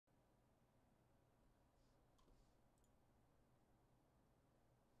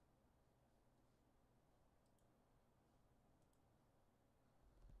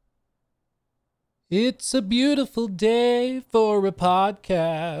It's a beautiful day for a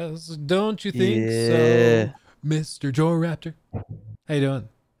podcast. Don't you think so, Yeah. Mr. Joe Raptor? How you doing?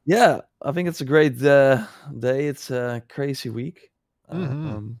 Yeah, I think it's a great day. It's a crazy week. Mm-hmm.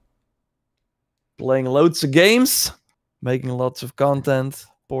 Um, Playing loads of games, making lots of content,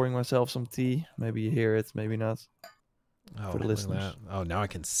 pouring myself some tea. Maybe you hear it, maybe not. For Oh, the look at that. listeners. Oh, now I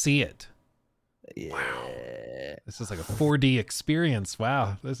can see it. Wow. Yeah. This is like a 4D experience.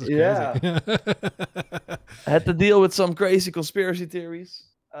 Wow. This is crazy. Yeah. I had to deal with some crazy conspiracy theories.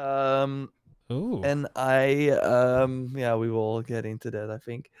 Um, Ooh. and I yeah, we will get into that, I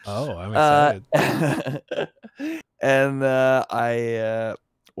think. Oh, I'm Uh, excited. and I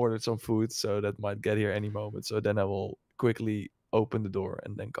ordered some food, so that might get here any moment. So then I will quickly open the door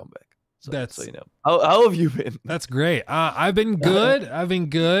and then come back. So That's you know. How have you been? that's great. I've been good. I've been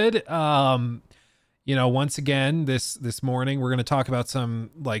good. Once again, this morning we're going to talk about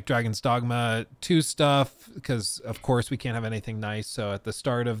some like Dragon's Dogma 2 stuff because of course we can't have anything nice. So at the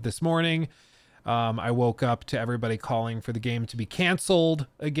start of this morning, I woke up to everybody calling for the game to be canceled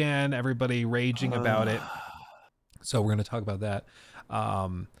again, everybody raging about it. So we're going to talk about that.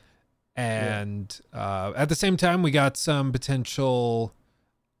 At the same time, we got some potential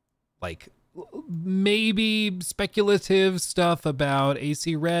like maybe speculative stuff about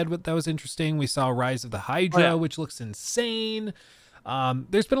AC Red. That was interesting. We saw Rise of the Hydra, which looks insane.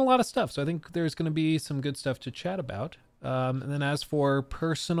 There's been a lot of stuff, so I think there's going to be some good stuff to chat about. And then as for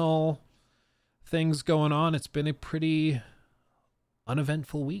personal things going on, it's been a pretty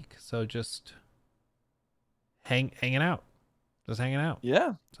uneventful week. So just hanging out, just hanging out.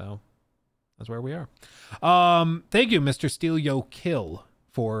 Yeah. So that's where we are. Thank you, Mr. Steal Yo Kill,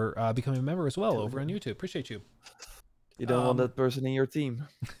 for becoming a member as well over on YouTube. Appreciate you. You don't want that person in your team.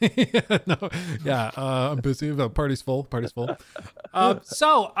 I'm busy. The party's full.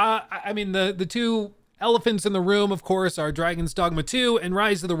 I mean, the two elephants in the room, of course, are Dragon's Dogma 2 and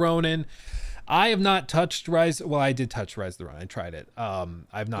Rise of the Ronin. I have not touched Rise. Well, I did touch Rise of the Ronin. I tried it.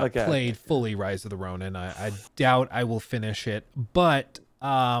 I've not played fully Rise of the Ronin. I doubt I will finish it, but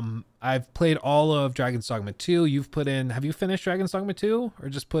I've played all of Dragon's Dogma 2. Have you finished Dragon's Dogma 2 or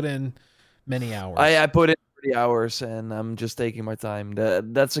just put in many hours? I put in 30 hours and I'm just taking my time.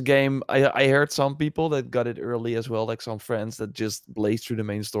 That's a game. I heard some people that got it early as well, like some friends that just blazed through the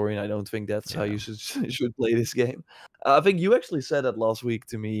main story, and I don't think that's how you should play this game. I think you actually said that last week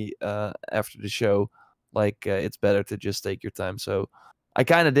to me after the show, like it's better to just take your time. So I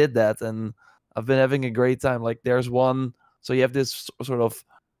kind of did that, and I've been having a great time. Like there's one, so you have this sort of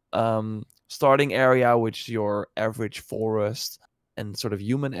starting area, which is your average forest and sort of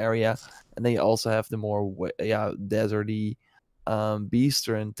human area, and then you also have the more deserty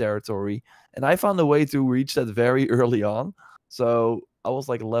beastern territory. And I found a way to reach that very early on, so I was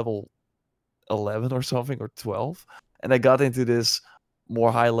like level 11 or something, or 12, and I got into this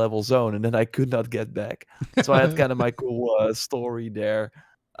more high level zone, and then I could not get back. So I had kind of my cool story there,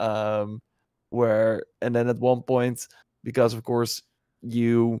 where, and then at one point, because of course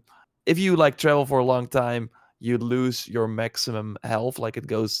if you like travel for a long time, you lose your maximum health, like it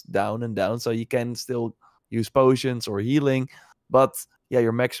goes down and down. So you can still use potions or healing, but yeah,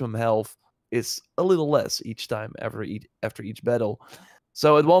 your maximum health is a little less each time after each battle.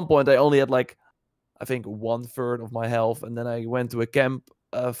 So at one point I only had like, I think 1/3 of my health, and then I went to a camp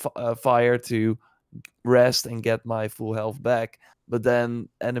fire to rest and get my full health back. But then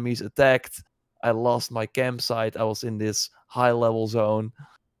enemies attacked. I lost my campsite. I was in this high level zone.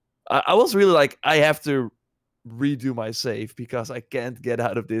 I was really like, I have to redo my save because I can't get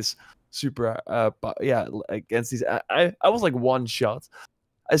out of this super against these. I was like one shot.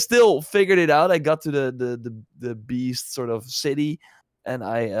 I still figured it out. I got to the beast sort of city, and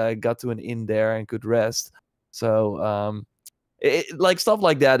I got to an inn there and could rest. So like stuff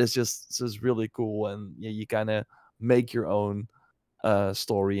like that is just really cool, and you kind of make your own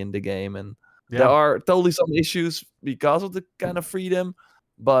story in the game. And there are totally some issues because of the kind of freedom,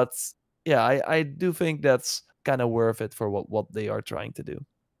 but yeah, I do think that's kind of worth it for what they are trying to do.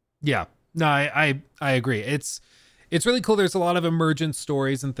 Yeah, no, I agree. It's really cool. There's a lot of emergent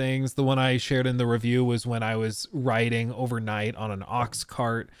stories and things. The one I shared in the review was when I was riding overnight on an ox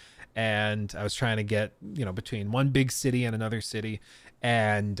cart, and I was trying to get, between one big city and another city.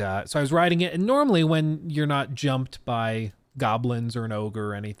 And so I was riding it. And normally when you're not jumped by goblins or an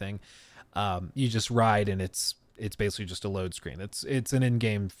ogre or anything, you just ride, and it's basically just a load screen. It's an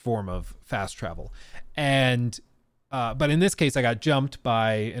in-game form of fast travel. And But in this case, I got jumped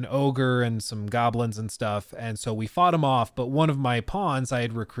by an ogre and some goblins and stuff. And so we fought him off. But one of my pawns I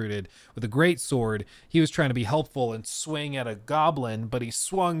had recruited with a great sword, he was trying to be helpful and swing at a goblin, but he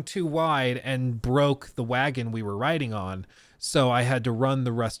swung too wide and broke the wagon we were riding on. So I had to run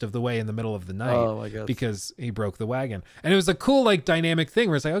the rest of the way in the middle of the night. Oh my God. Because he broke the wagon. And it was a cool, like, dynamic thing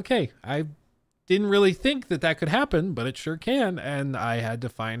where it's like, okay, I didn't really think that that could happen, but it sure can. And I had to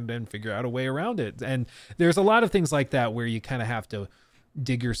find and figure out a way around it. And there's a lot of things like that where you kind of have to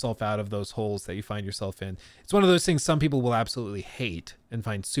dig yourself out of those holes that you find yourself in. It's one of those things some people will absolutely hate and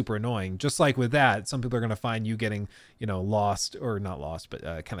find super annoying. Just like with that, some people are going to find you getting, you know, lost, or not lost, but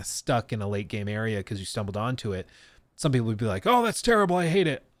kind of stuck in a late game area because you stumbled onto it. Some people would be like, oh, that's terrible, I hate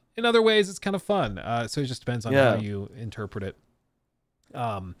it. In other ways, it's kind of fun. So it just depends on how you interpret it.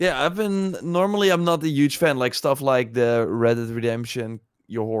 Yeah, normally I'm not a huge fan, like stuff like the Red Dead Redemption,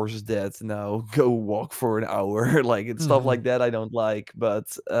 your horse is dead, now go walk for an hour. Like it's stuff like that I don't like.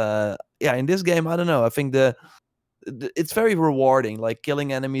 But yeah, in this game, I don't know, I think it's very rewarding. Like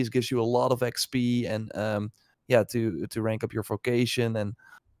killing enemies gives you a lot of XP, and yeah, to rank up your vocation. And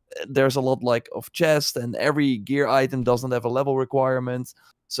there's a lot like of chest, and every gear item doesn't have a level requirement.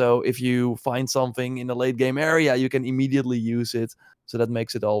 So if you find something in a late game area, you can immediately use it. So that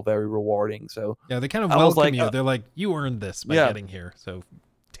makes it all very rewarding. So yeah, they kind of welcome you. They're like, you earned this by getting here, so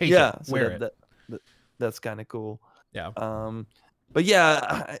take it, wear it. That's kind of cool. Yeah. But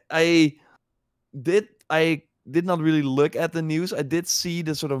yeah, I did not really look at the news. I did see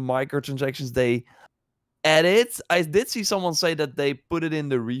the sort of microtransactions they added. I did see someone say that they put it in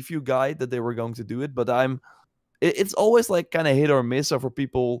the review guide that they were going to do it, but it's always like kind of hit or miss. So for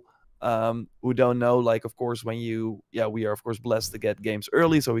people who don't know, like, of course, we are of course blessed to get games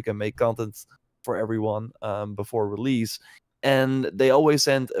early, so we can make content for everyone before release. And they always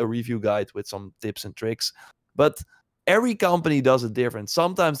send a review guide with some tips and tricks. But every company does it different.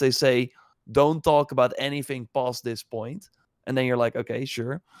 Sometimes they say, don't talk about anything past this point. And then you're like, okay,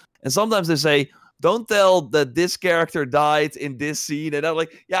 sure. And sometimes they say, don't tell that this character died in this scene. And I'm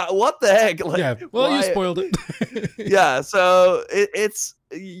like, yeah, what the heck? Like, yeah, well, you spoiled it. Yeah, so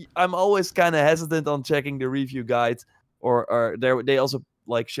I'm always kind of hesitant on checking the review guide, or they also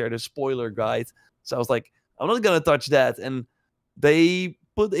like share the spoiler guide. So I was like, I'm not gonna touch that. And they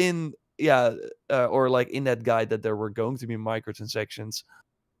put in, or like in that guide, that there were going to be microtransactions.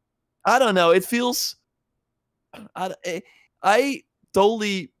 I don't know. It feels, I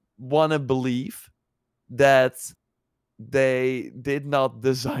totally want to believe that they did not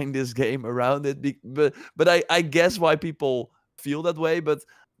design this game around it, but I guess why people feel that way. But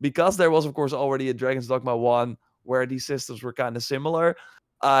because there was, of course, already a Dragon's Dogma 1 where these systems were kind of similar,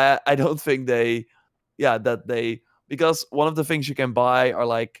 I don't think because one of the things you can buy are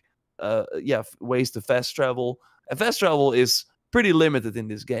like ways to fast travel, and fast travel is pretty limited in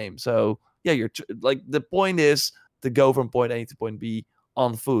this game. So yeah, you're like, the point is to go from point A to point B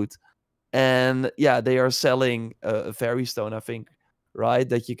on foot. And yeah, they are selling a fairy stone, I think, right?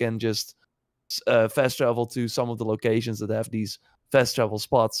 That you can just fast travel to some of the locations that have these fast travel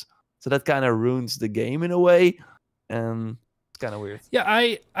spots. So that kind of ruins the game in a way, and it's kind of weird. Yeah,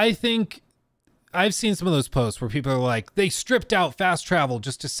 I think I've seen some of those posts where people are like, they stripped out fast travel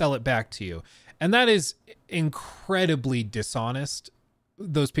just to sell it back to you. And that is incredibly dishonest,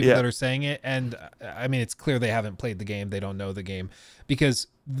 those people that are saying it. And I mean, it's clear they haven't played the game. They don't know the game, because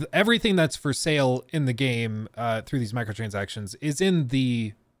everything that's for sale in the game through these microtransactions is in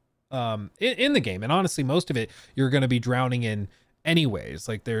the game. And honestly, most of it you're going to be drowning in anyways.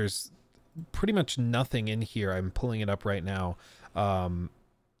 Like, there's pretty much nothing in here, I'm pulling it up right now,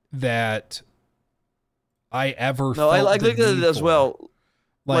 that I ever felt I looked at it as for. well.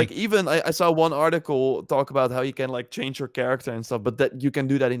 Like even I saw one article talk about how you can like change your character and stuff, but that you can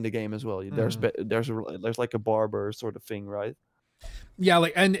do that in the game as well. There's like a barber sort of thing, right? Yeah,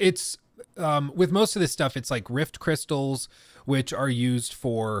 like, and it's with most of this stuff, it's like rift crystals, which are used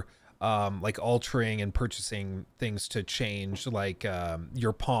for like altering and purchasing things to change, like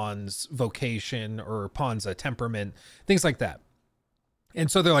your pawn's vocation or pawn's temperament, things like that. And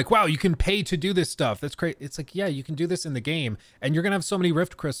so they're like, wow, you can pay to do this stuff. That's great. It's like, yeah, you can do this in the game, and you're going to have so many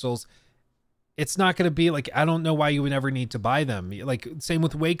rift crystals. It's not going to be like, I don't know why you would ever need to buy them. Like, same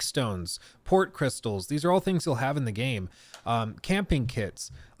with wake stones, port crystals. These are all things you'll have in the game. Camping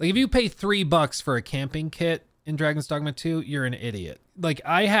kits. Like, if you pay $3 for a camping kit in Dragon's Dogma 2, you're an idiot. Like,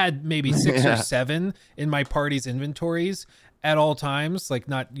 I had maybe 6 or 7 in my party's inventories at all times, like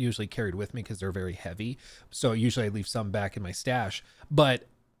not usually carried with me because they're very heavy. So usually I leave some back in my stash. But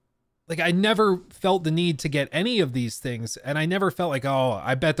like I never felt the need to get any of these things, and I never felt like, oh,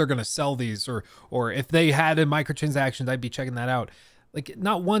 I bet they're gonna sell these, or if they had a microtransactions, I'd be checking that out. Like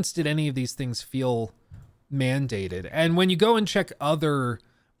not once did any of these things feel mandated. And when you go and check other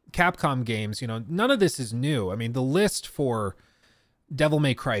Capcom games, you know, none of this is new. I mean, the list for Devil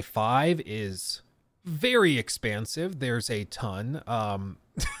May Cry 5 is very expansive. There's a ton,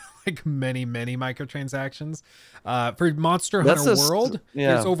 like many microtransactions. For Monster Hunter World,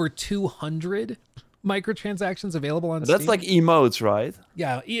 there's over 200 microtransactions available on Steam. That's like emotes, right?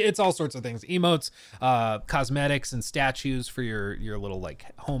 Yeah, it's all sorts of things. Emotes, cosmetics and statues for your little like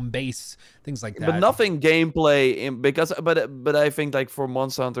home base, things like that. But nothing gameplay but I think like for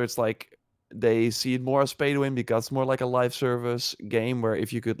Monster Hunter it's like they see it more as pay to win because it's more like a live service game where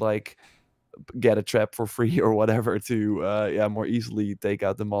if you could like get a trap for free or whatever to more easily take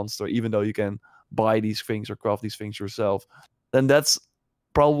out the monster, even though you can buy these things or craft these things yourself, then that's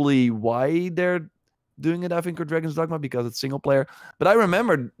probably why they're doing it, I think, for Dragon's Dogma, because it's single player. But I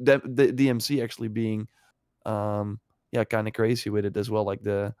remember the DMC actually being kind of crazy with it as well, like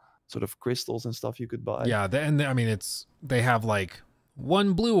the sort of crystals and stuff you could buy. Yeah, I mean, they have like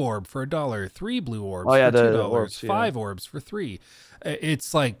 1 blue orb for $1, 3 blue orbs for $2, orbs, 5 orbs for $3.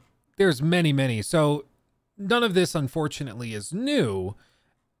 It's like there's many. So none of this, unfortunately, is new.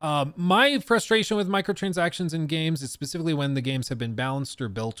 My frustration with microtransactions in games is specifically when the games have been balanced or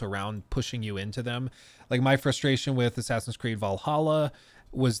built around pushing you into them. Like my frustration with Assassin's Creed Valhalla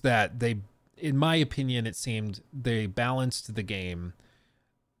was that in my opinion, it seemed they balanced the game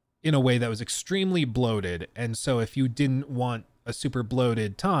in a way that was extremely bloated. And so if you didn't want a super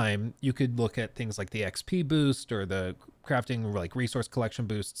bloated time, you could look at things like the XP boost or the crafting, like resource collection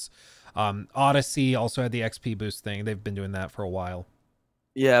boosts. Odyssey also had the XP boost thing. They've been doing that for a while.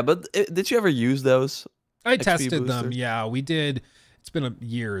 Yeah, but did you ever use those? I tested them. Yeah, we did. It's been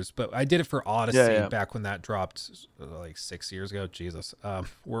years, but I did it for Odyssey back when that dropped like 6 years ago. Jesus,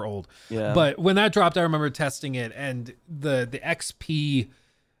 we're old. Yeah. But when that dropped, I remember testing it, and the XP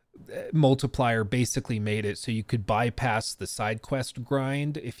multiplier basically made it so you could bypass the side quest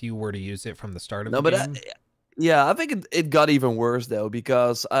grind if you were to use it from the start of the game. I think it got even worse though,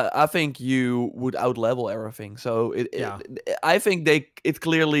 because I think you would outlevel everything. So I think it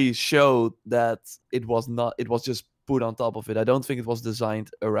clearly showed that it was just put on top of it. I don't think it was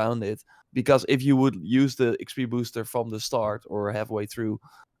designed around it, because if you would use the XP booster from the start or halfway through,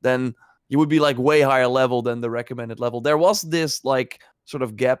 then you would be like way higher level than the recommended level. There was this like sort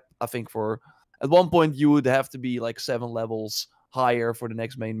of gap, I think, for at one point you would have to be like 7 levels higher for the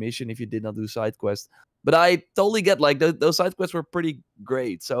next main mission if you did not do side quests. But I totally get like those side quests were pretty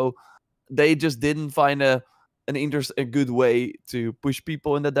great, so they just didn't find a good way to push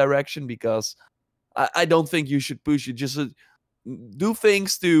people in that direction, because I don't think you should push. You just do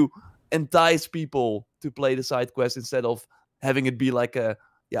things to entice people to play the side quest instead of having it be like a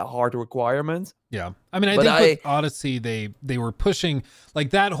hard requirement. Yeah, I mean, I think with Odyssey they were pushing, like,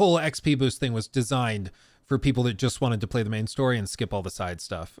 that whole XP boost thing was designed for people that just wanted to play the main story and skip all the side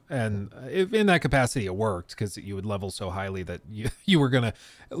stuff. And in that capacity, it worked, because you would level so highly that you were gonna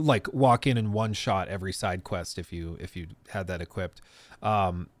like walk in and one shot every side quest if you had that equipped.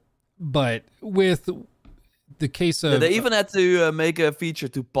 But with the case of they even had to make a feature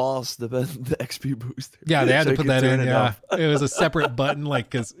to pause the XP booster. Yeah, they had to put that in. Yeah, it was a separate button, like,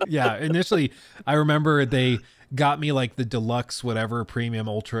 because initially I remember they got me like the deluxe whatever premium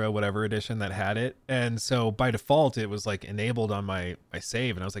ultra whatever edition that had it, and so by default it was like enabled on my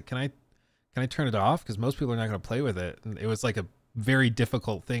save, and I was like, can I turn it off, because most people are not going to play with it, and it was like a very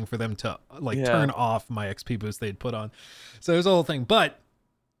difficult thing for them to like turn off my XP boost they'd put on. So there's a whole thing. But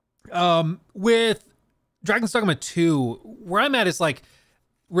with Dragon's Dogma 2, where I'm at is like,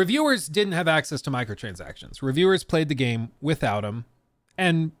 reviewers didn't have access to microtransactions. Reviewers played the game without them,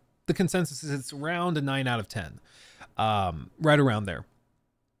 and the consensus is it's around a 9 out of 10, right around there.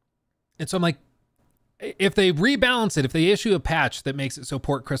 And so I'm like, if they rebalance it, if they issue a patch that makes it so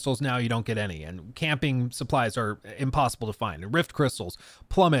port crystals now you don't get any, and camping supplies are impossible to find, and rift crystals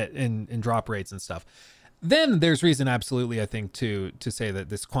plummet in drop rates and stuff, then there's reason, absolutely, I think, to say that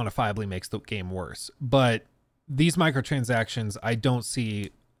this quantifiably makes the game worse. But these microtransactions, I don't see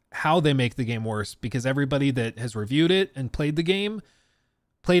how they make the game worse, because everybody that has reviewed it and played the game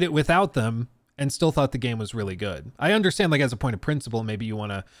played it without them and still thought the game was really good. I understand, like, as a point of principle, maybe you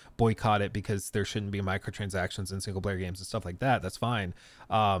want to boycott it because there shouldn't be microtransactions in single player games and stuff like that. That's fine.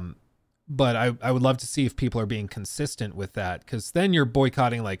 but I would love to see if people are being consistent with that, because then you're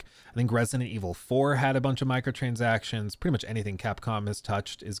boycotting, like, I think Resident Evil 4 had a bunch of microtransactions. Pretty much anything Capcom has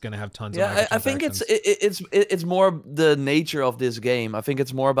touched is going to have tons of Yeah, I think microtransactions. it's more the nature of this game. I think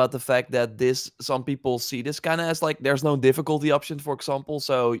it's more about the fact that some people see this kind of as like there's no difficulty option, for example.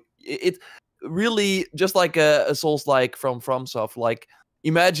 So it really just like a Souls like from FromSoft. Like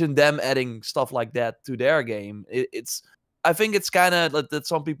imagine them adding stuff like that to their game. It's I think it's kind of that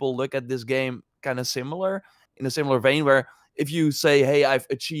some people look at this game kind of similar in a similar vein where if you say, hey, I've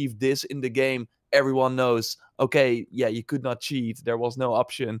achieved this in the game, everyone knows, okay, yeah, you could not cheat. There was no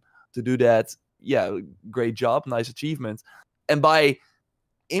option to do that. Yeah, great job, nice achievement. And by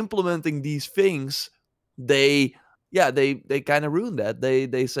implementing these things, they kind of ruin that.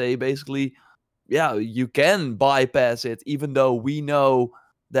 They say basically, yeah, you can bypass it, even though we know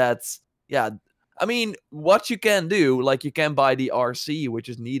that, yeah, I mean, what you can do, like you can buy the RC, which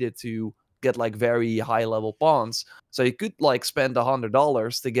is needed to get like very high level pawns. So you could like spend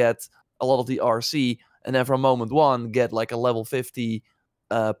 $100 to get a lot of the RC, and then from moment one get like a level 50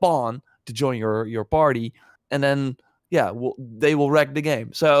 pawn to join your party, and then yeah, they will wreck the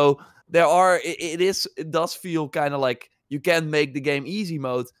game. So there are it does feel kind of like you can make the game easy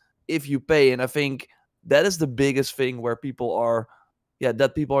mode if you pay, and I think that is the biggest thing where people are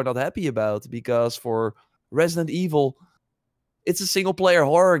not happy about, because for Resident Evil, it's a single player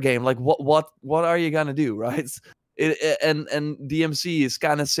horror game. Like what are you gonna do, right? And DMC is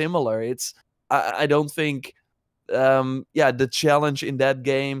kind of similar. It's I don't think the challenge in that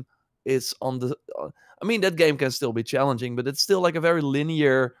game is on the I mean, that game can still be challenging, but it's still like a very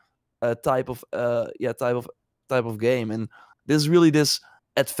linear type of game. And there's really this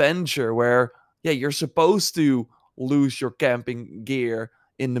adventure where you're supposed to lose your camping gear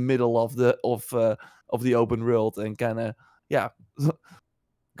in the middle of the open world, and kind of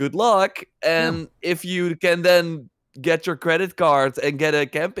good luck. And if you can then get your credit card and get a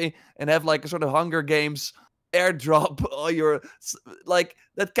camping and have like a sort of Hunger Games airdrop all your, like,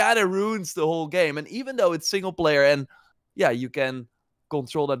 that kind of ruins the whole game. And even though it's single player and you can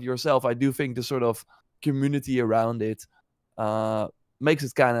control that yourself, I do think the sort of community around it makes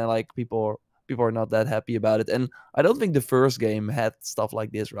it kind of like people are not that happy about it. And I don't think the first game had stuff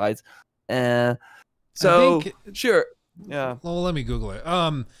like this, right? So sure, yeah. Well, let me Google it.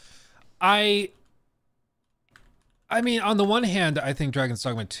 I mean, on the one hand, I think Dragon's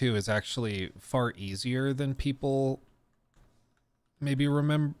Dogma 2 is actually far easier than people maybe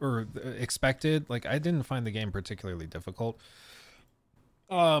remember or expected. Like, I didn't find the game particularly difficult.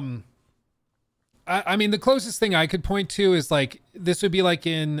 I mean, the closest thing I could point to is like, this would be like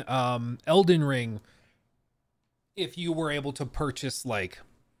in Elden Ring, if you were able to purchase, like,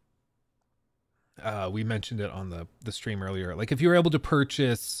 we mentioned it on the stream earlier, like if you were able to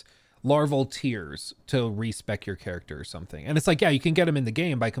purchase larval tears to respec your character or something, and it's like, you can get them in the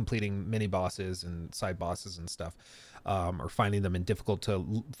game by completing mini bosses and side bosses and stuff, or finding them in difficult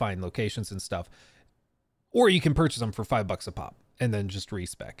to find locations and stuff, or you can purchase them for $5 a pop and then just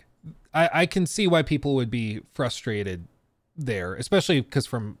respec. I can see why people would be frustrated there, especially because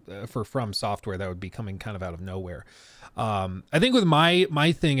From Software, that would be coming kind of out of nowhere. I think with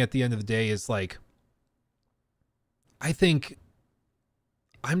my thing at the end of the day is like, I think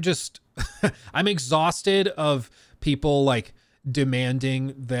I'm just I'm exhausted of people like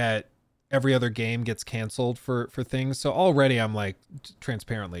demanding that every other game gets canceled for things. So already I'm like,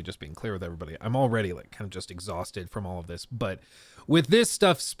 transparently, just being clear with everybody, I'm already like kind of just exhausted from all of this. But with this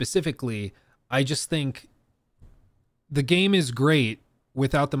stuff specifically, I just think the game is great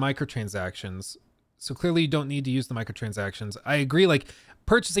without the microtransactions. So clearly you don't need to use the microtransactions. I agree, like,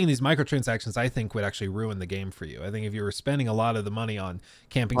 purchasing these microtransactions, I think, would actually ruin the game for you. I think if you were spending a lot of the money on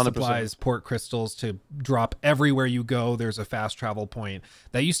camping 100%. Supplies, port crystals to drop everywhere you go, there's a fast travel point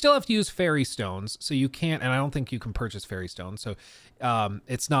that you still have to use fairy stones. So you can't, and I don't think you can purchase fairy stones. So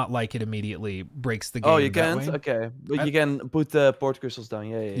it's not like it immediately breaks the game. Oh, you can't? Okay. But you can put the port crystals down.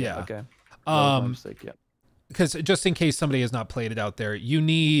 Yeah. Okay. That was my mistake, yeah. Because just in case somebody has not played it out there, you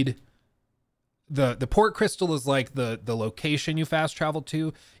need... The port crystal is like the location you fast travel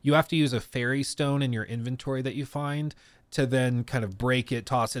to. You have to use a fairy stone in your inventory that you find to then kind of break it,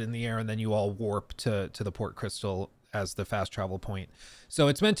 toss it in the air, and then you all warp to the port crystal as the fast travel point. So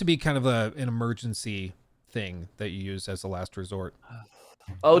it's meant to be kind of an emergency thing that you use as a last resort.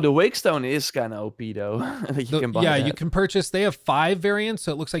 Oh, the wake stone is kind of OP though. You can buy that. You can purchase. They have 5 variants,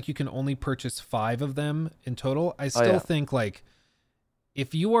 so it looks like you can only purchase 5 of them in total. I still think, like,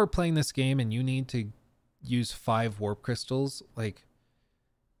 if you are playing this game and you need to use 5 warp crystals, like,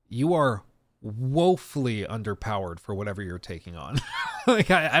 you are woefully underpowered for whatever you're taking on.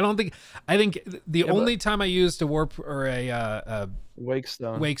 Like I don't think. I think the Yeah, only time I used a warp or a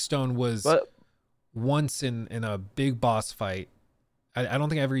Wakestone. Wakestone was But once in a big boss fight. I don't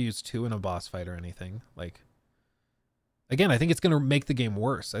think I ever used 2 in a boss fight or anything. Like, again, I think it's going to make the game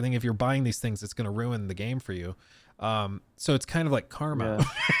worse. I think if you're buying these things, it's going to ruin the game for you. So it's kind of like karma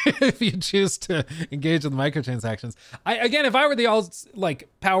if you choose to engage with microtransactions. Again, if I were the all like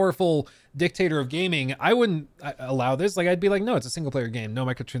powerful dictator of gaming, I wouldn't allow this. Like, I'd be like, no, it's a single player game, no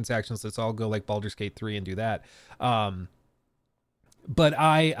microtransactions. Let's all go like Baldur's Gate 3 and do that. But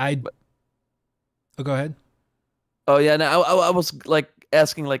oh, go ahead. Oh yeah, no, I was like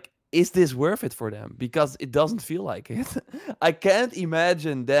asking, like, is this worth it for them? Because it doesn't feel like it. I can't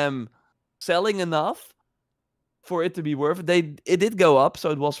imagine them selling enough for it to be worth it. It did go up,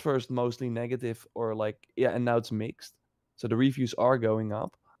 so it was first mostly negative, or like, yeah, and now it's mixed. So the reviews are going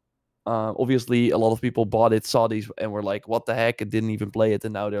up. Obviously, a lot of people bought it, saw these, and were like, "What the heck?" and didn't even play it,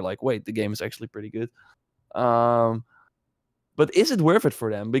 and now they're like, "Wait, the game is actually pretty good." But is it worth it for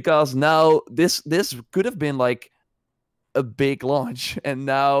them? Because now this could have been like a big launch, and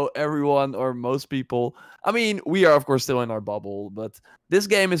now everyone, or most people, I mean, we are of course still in our bubble, but this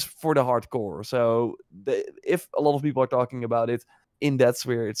game is for the hardcore. So if a lot of people are talking about it in that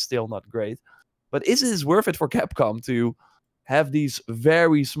sphere, it's still not great. But is it worth it for Capcom to have these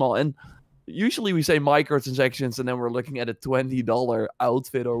very small, and usually we say microtransactions and then we're looking at a $20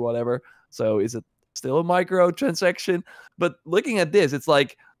 outfit or whatever, so is it still a microtransaction? But looking at this, it's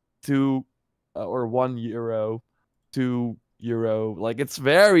like 2 or €1, €2. Like, it's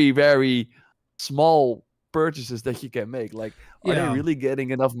very, very small purchases that you can make. Like, are they really getting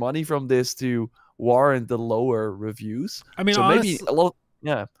enough money from this to warrant the lower reviews? I mean, so honestly, maybe a lot.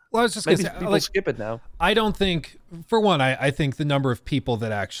 Yeah. Well, I was just maybe gonna say, people like, skip it now. I don't think, for one, I think the number of people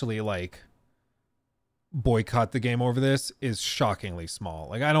that actually like boycott the game over this is shockingly small.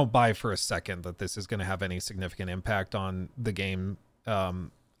 Like, I don't buy for a second that this is going to have any significant impact on the game.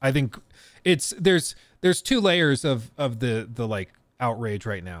 I think there's 2 layers of the like outrage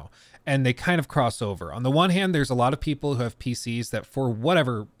right now, and they kind of cross over. On the one hand, there's a lot of people who have PCs that, for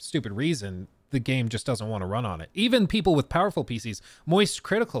whatever stupid reason, the game just doesn't want to run on it. Even people with powerful PCs. Moist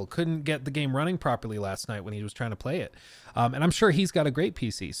Critical couldn't get the game running properly last night when he was trying to play it. And I'm sure he's got a great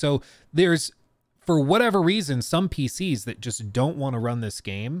PC. So there's, for whatever reason, some PCs that just don't want to run this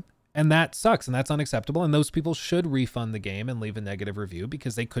game. And that sucks, and that's unacceptable. And those people should refund the game and leave a negative review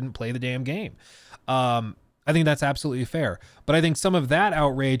because they couldn't play the damn game. I think that's absolutely fair. But I think some of that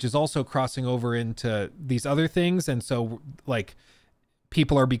outrage is also crossing over into these other things. And so, like,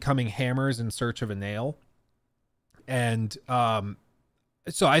 people are becoming hammers in search of a nail. And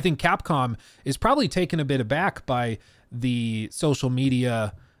so I think Capcom is probably taken a bit aback by the social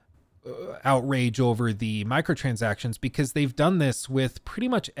media outrage over the microtransactions, because they've done this with pretty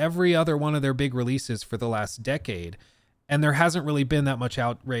much every other one of their big releases for the last decade, and there hasn't really been that much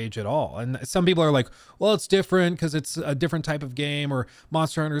outrage at all. And some people are like, well, it's different because it's a different type of game, or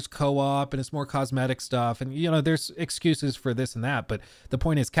Monster Hunter's co-op and it's more cosmetic stuff, and, you know, there's excuses for this and that. But the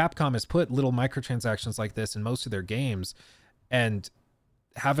point is, Capcom has put little microtransactions like this in most of their games and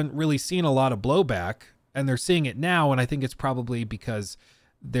haven't really seen a lot of blowback, and they're seeing it now. And I think it's probably because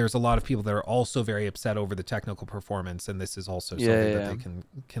there's a lot of people that are also very upset over the technical performance, and this is also something that they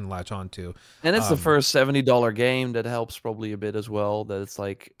can latch on to. And it's the first $70 game. That helps probably a bit as well, that it's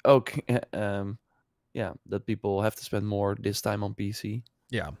like, okay, yeah, that people have to spend more this time on PC.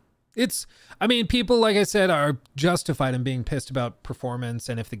 Yeah. I mean, people, like I said, are justified in being pissed about performance,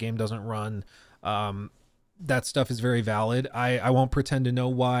 and if the game doesn't run, that stuff is very valid. I won't pretend to know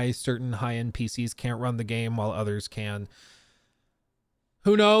why certain high-end PCs can't run the game while others can.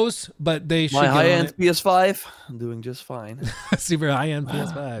 Who knows? But they should. My high-end PS5, I'm doing just fine. Super high-end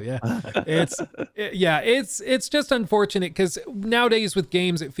PS5, yeah. It's just unfortunate, because nowadays with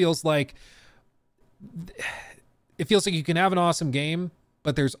games, it feels like you can have an awesome game,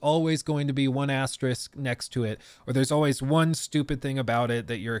 but there's always going to be one asterisk next to it, or there's always one stupid thing about it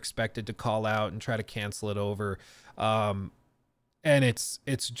that you're expected to call out and try to cancel it over. And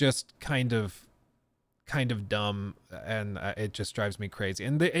it's just kind of dumb, and it just drives me crazy,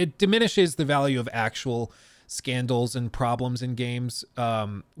 and it diminishes the value of actual scandals and problems in games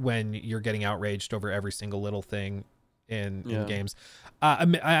when you're getting outraged over every single little thing in games.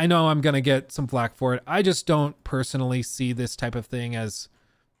 I know I'm gonna get some flack for it. I just don't personally see this type of thing as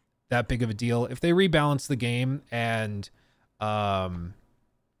that big of a deal. If they rebalance the game and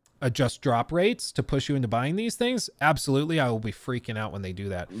adjust drop rates to push you into buying these things, absolutely, I will be freaking out when they do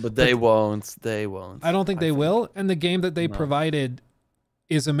that. But they won't. They won't. I don't think they will. And the game that they provided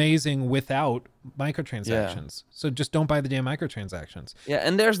is amazing without microtransactions. So just don't buy the damn microtransactions. Yeah,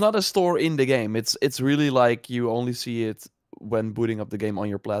 and there's not a store in the game. It's really like you only see it when booting up the game on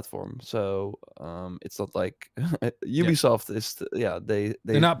your platform. So it's not like Ubisoft is.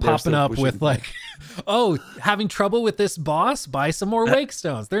 They're not popping up with like, oh, having trouble with this boss? Buy some more Wake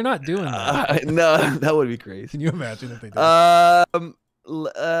Stones. They're not doing that. No, that would be crazy. Can you imagine if they did?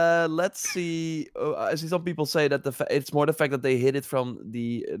 Let's see. I see some people say that it's more the fact that they hid it from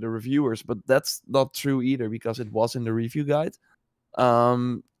the reviewers, but that's not true either because it was in the review guide.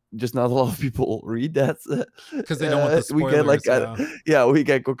 Just not a lot of people read that because they don't want the spoilers. We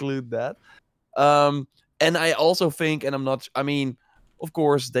can conclude that. And I also think, and I mean, of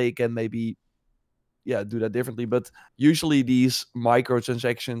course they can maybe do that differently, but usually these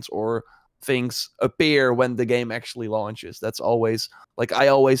microtransactions or things appear when the game actually launches. That's always like, I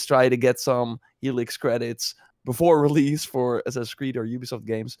always try to get some Helix credits before release for Assassin's Creed or Ubisoft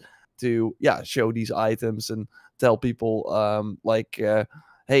games to show these items and tell people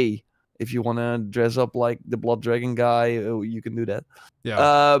hey, if you want to dress up like the Blood Dragon guy, you can do that.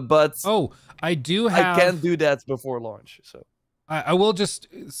 But I can't do that before launch. So I will just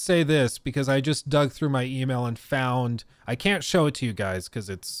say this because I just dug through my email and found, I can't show it to you guys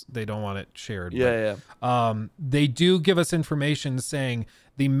because they don't want it shared. They do give us information saying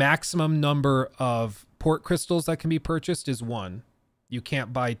the maximum number of port crystals that can be purchased is 1. You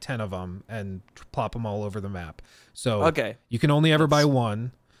can't buy 10 of them and plop them all over the map. So you can only ever buy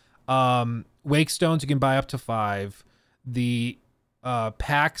 1. Wake Stones you can buy up to 5. The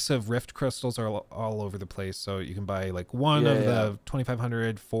packs of Rift crystals are all over the place, so you can buy like 1 of the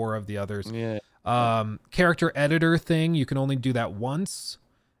 2,500, 4 of the others. Character editor thing, you can only do that once.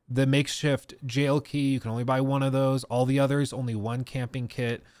 The makeshift jail key, you can only buy 1 of those. All the others, only 1 camping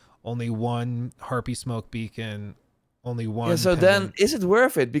kit, only 1 harpy smoke beacon, only 1. Yeah, so then is it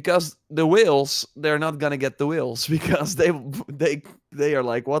worth it? Because the whales, they're not gonna get the whales because they are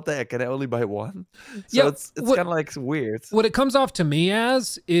like, what the heck? Can I only buy 1? So it's kind of like weird. What it comes off to me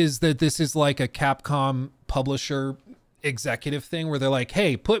as is that this is like a Capcom publisher executive thing where they're like,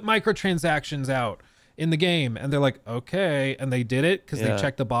 hey, put microtransactions out in the game, and they're like, okay, and they did it because they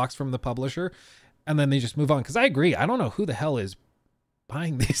checked the box from the publisher, and then they just move on. Because I agree, I don't know who the hell is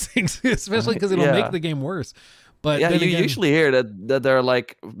buying these things, especially because it'll make the game worse. But you usually hear that there are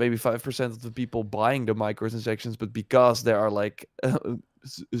like maybe 5% of the people buying the microtransactions, but because there are like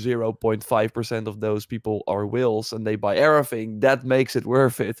 0.5% of those people are wills and they buy everything, that makes it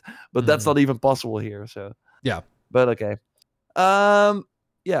worth it. But that's not even possible here. So but okay, Rise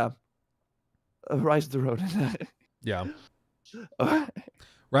of the Ronin.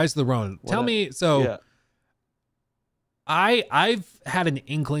 Rise of the Ronin. Tell me, so I've had an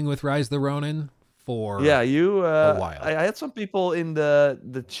inkling with Rise of the Ronin for a while. I had some people in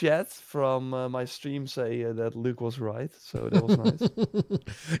the chat from my stream say that Luke was right, so that was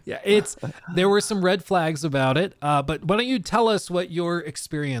nice. There were some red flags about it, but why don't you tell us what your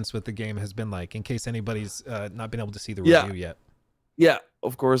experience with the game has been like, in case anybody's not been able to see the review yet. Yeah,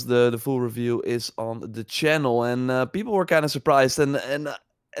 of course the full review is on the channel, and people were kind of surprised, and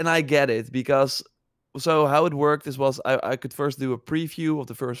I get it, because so how it worked was I could first do a preview of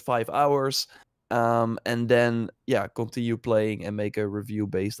the first 5 hours. And then continue playing and make a review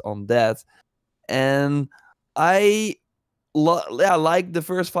based on that. And I like the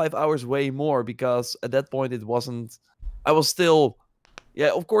first 5 hours way more, because at that point I was still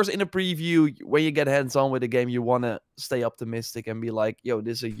of course in a preview, when you get hands-on with the game, you want to stay optimistic and be like, yo,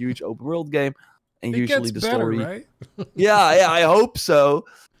 this is a huge open world game, and usually the story, right? I hope so.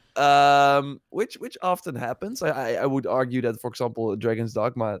 Which often happens. I would argue that, for example, Dragon's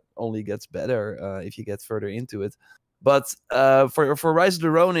Dogma only gets better if you get further into it. But for Rise of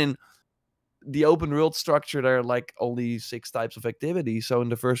the Ronin, the open world structure, there are like only 6 types of activity. So in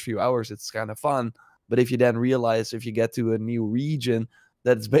the first few hours, it's kind of fun. But if you then realize, if you get to a new region,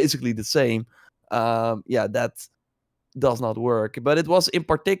 that it's basically the same, that does not work. But it was in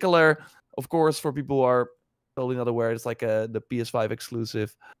particular, of course, for people who are totally not aware, it's like the PS5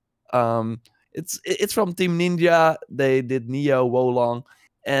 exclusive. It's from Team Ninja. They did Neo, Wolong,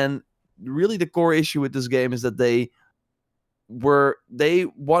 and really the core issue with this game is that they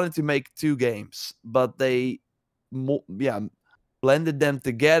wanted to make 2 games, but they blended them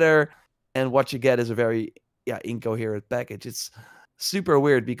together, and what you get is a very incoherent package. It's super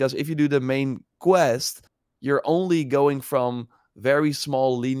weird, because if you do the main quest, you're only going from very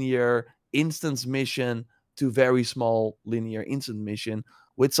small linear instance mission to very small linear instant mission,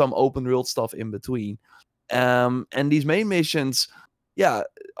 with some open world stuff in between. And these main missions,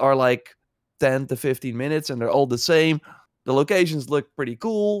 are like 10 to 15 minutes, and they're all the same. The locations look pretty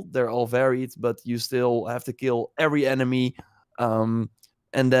cool. They're all varied, but you still have to kill every enemy. And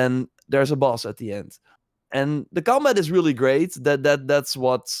then there's a boss at the end. And the combat is really great. That's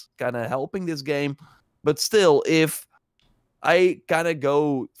what's kind of helping this game. But still, if I kind of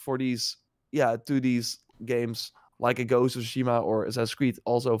go for these, to these games like a Ghost of Tsushima or Assassin's Creed,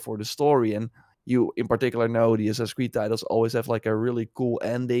 also for the story, and you in particular know the Assassin's Creed titles always have like a really cool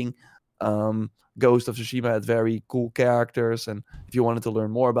ending. Ghost of Tsushima had very cool characters, and if you wanted to learn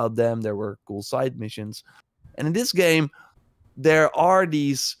more about them, there were cool side missions. And in this game, there are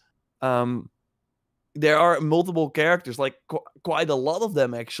these, there are multiple characters, like quite a lot of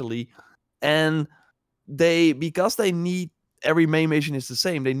them actually, and because they need, every main mission is the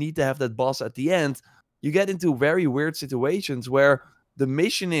same, they need to have that boss at the end. You get into very weird situations where the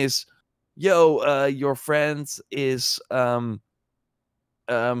mission is, your friend is,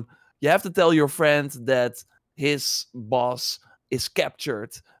 you have to tell your friend that his boss is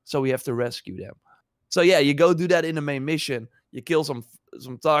captured, so we have to rescue them. So yeah, you go do that in the main mission. You kill some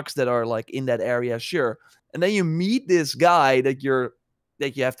thugs that are like in that area, sure, and then you meet this guy that you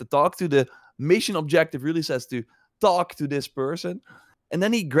have to talk to. The mission objective really says to talk to this person, and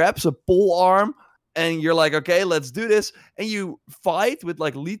then he grabs a pole arm, and you're like, okay, let's do this. And you fight with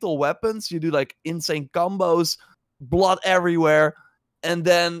like lethal weapons. You do like insane combos, blood everywhere, and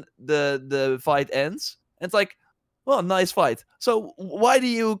then the fight ends. And it's like, well, nice fight. So why do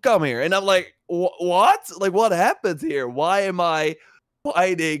you come here? And I'm like, what? Like, what happened here? Why am I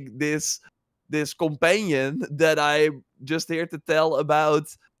fighting this companion that I'm just here to tell about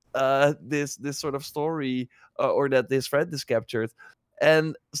this sort of story, or that this friend is captured?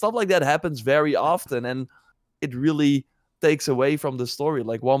 And stuff like that happens very often, and it really takes away from the story.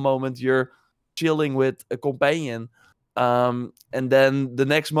 Like one moment you're chilling with a companion, and then the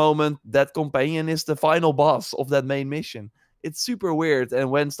next moment that companion is the final boss of that main mission. It's super weird, and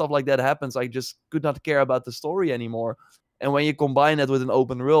when stuff like that happens, I just could not care about the story anymore. And when you combine it with an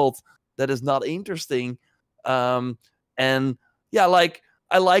open world that is not interesting, and yeah, like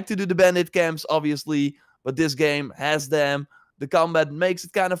I like to do the bandit camps, obviously, but this game has them. The combat makes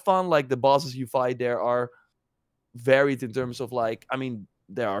it kind of fun. Like the bosses you fight there are varied in terms of like, I mean,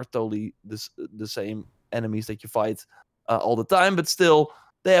 there are totally the same enemies that you fight all the time, but still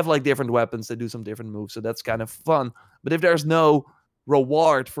they have like different weapons. They do some different moves, so that's kind of fun. But if there's no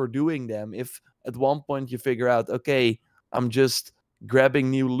reward for doing them, if at one point you figure out, okay, I'm just grabbing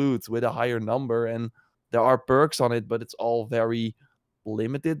new loot with a higher number, and there are perks on it, but it's all very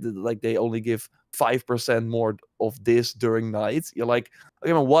limited. Like they only give 5% more of this during night. You're like,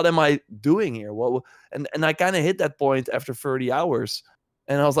 okay, man, what am I doing here? What? And I kind of hit that point after 30 hours,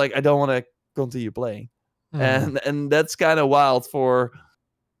 and I was like, I don't want to continue playing. And that's kind of wild for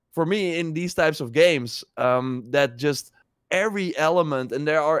me in these types of games. That just every element, and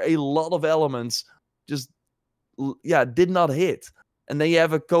there are a lot of elements, just did not hit. And then you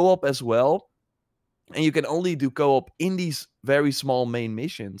have a co-op as well, and you can only do co-op in these very small main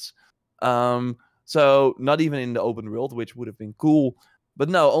missions. So not even in the open world, which would have been cool, but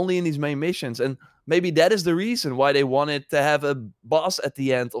no, only in these main missions. And maybe that is the reason why they wanted to have a boss at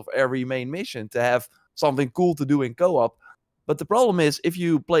the end of every main mission, to have something cool to do in co-op. But the problem is, if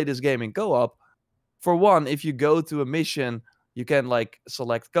you play this game in co-op, for one, if you go to a mission, you can like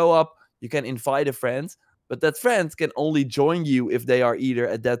select co-op, you can invite a friend, but that friend can only join you if they are either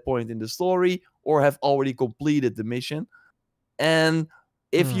at that point in the story or have already completed the mission. And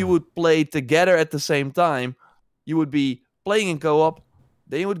if you would play together at the same time, you would be playing in co-op,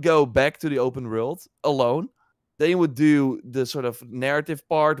 then you would go back to the open world alone, then you would do the sort of narrative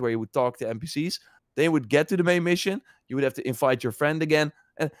part where you would talk to NPCs, then you would get to the main mission, you would have to invite your friend again.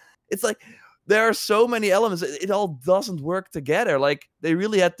 And it's like, there are so many elements, it all doesn't work together. Like, they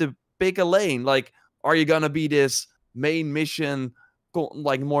really had to pick a lane. Like, are you gonna be this main mission,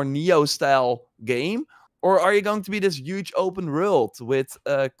 like more Neo style game, or are you going to be this huge open world with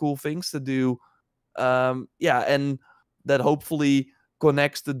cool things to do? And that hopefully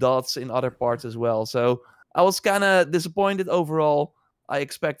connects the dots in other parts as well. So I was kind of disappointed overall. I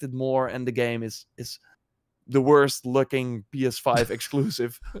expected more, and the game is the worst looking PS5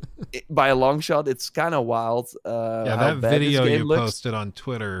 exclusive by a long shot. It's kind of wild. That video you posted on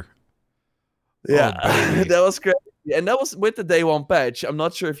Twitter. Yeah, that was crazy. And that was with the day one patch. I'm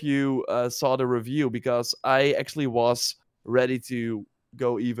not sure if you saw the review, because I actually was ready to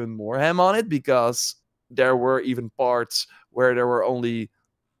go even more ham on it, because there were even parts where there were only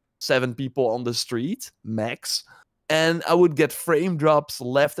 7 people on the street, max. And I would get frame drops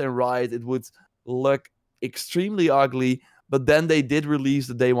left and right. It would look extremely ugly. But then they did release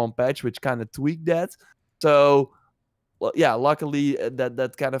the day one patch, which kind of tweaked that. So well, yeah, luckily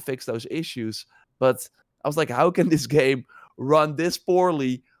that kind of fixed those issues. But I was like, how can this game run this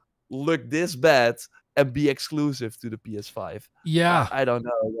poorly, look this bad, and be exclusive to the PS5? Yeah. I don't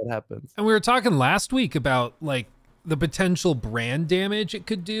know what happened. And we were talking last week about like the potential brand damage it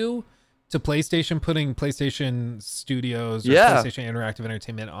could do to PlayStation, putting PlayStation Studios or PlayStation Interactive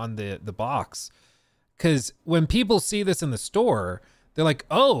Entertainment on the box. Because when people see this in the store, they're like,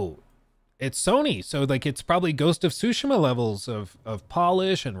 oh, it's Sony. So like it's probably Ghost of Tsushima levels of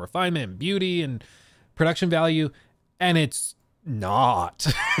polish and refinement and beauty and production value. And it's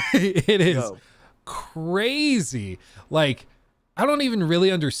not. It is crazy. Like, I don't even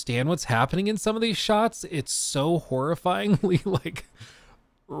really understand what's happening in some of these shots. It's so horrifyingly like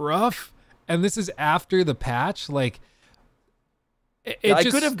rough. And this is after the patch. Like, I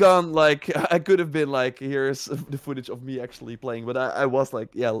could have gone like, I could have been like, here's the footage of me actually playing, but I was like,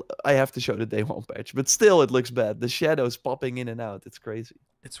 yeah, I have to show the day one patch. But still, it looks bad. The shadows popping in and out. It's crazy.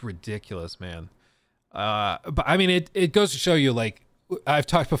 It's ridiculous, man. But I mean, it goes to show you, like, I've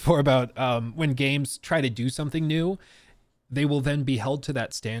talked before about when games try to do something new, they will then be held to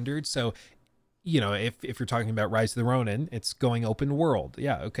that standard. So, you know, if you're talking about Rise of the Ronin, it's going open world.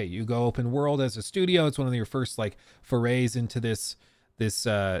 Yeah, okay, you go open world as a studio. It's one of your first like forays into this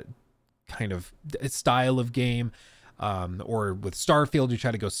kind of style of game. Or with Starfield, you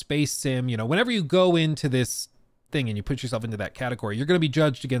try to go space sim. You know, whenever you go into this thing and you put yourself into that category, you're going to be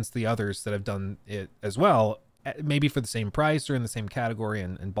judged against the others that have done it as well, maybe for the same price or in the same category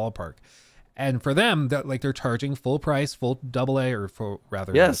and ballpark. And for them, that like they're charging full price, full AA, or for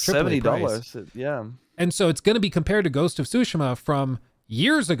rather $70. Yeah. And so it's going to be compared to Ghost of Tsushima from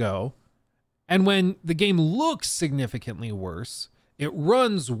years ago. And when the game looks significantly worse, it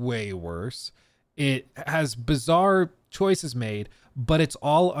runs way worse, it has bizarre choices made, but it's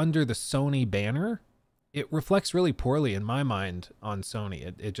all under the Sony banner. It reflects really poorly in my mind on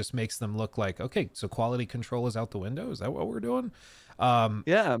Sony. It just makes them look like, okay, so quality control is out the window. Is that what we're doing?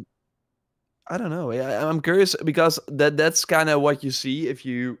 Yeah. I don't know. I'm curious because that's kind of what you see if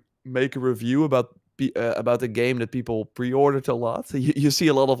you make a review about a game that people pre-ordered a lot. You see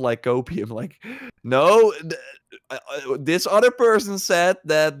a lot of like copium, like, no, this other person said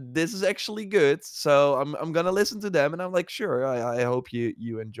that this is actually good, so I'm gonna listen to them, and I'm like, sure, I hope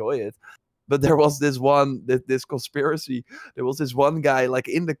you enjoy it. But there was this conspiracy. There was this one guy like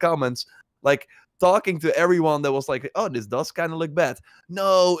in the comments, like talking to everyone that was like, oh, this does kind of look bad.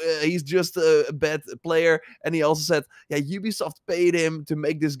 No, he's just a bad player. And he also said, yeah, Ubisoft paid him to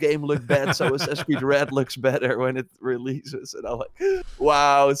make this game look bad, so Assassin's Creed Red looks better when it releases. And I'm like,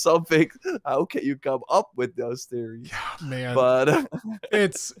 wow, how can you come up with those theories? Yeah, man. But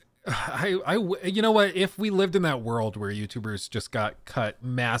it's, you know what? If we lived in that world where YouTubers just got cut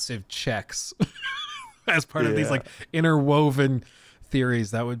massive checks as part of these like interwoven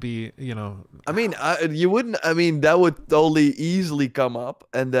theories, that would be, you know, I mean, you wouldn't, I mean, that would totally easily come up,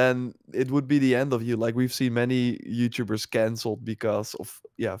 and then it would be the end of you. Like, we've seen many YouTubers canceled because of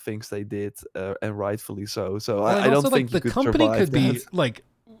things they did, and rightfully so. So I don't think the company could be like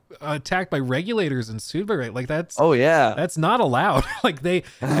attacked by regulators and sued by like that's that's not allowed. Like they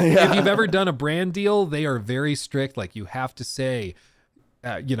if you've ever done a brand deal, they are very strict. Like you have to say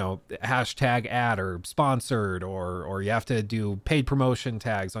you know, hashtag ad or sponsored, or you have to do paid promotion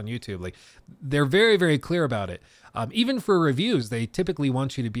tags on YouTube. Like they're very, very clear about it. Even for reviews, they typically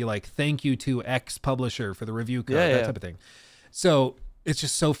want you to be like, thank you to X publisher for the review code, that type of thing. So it's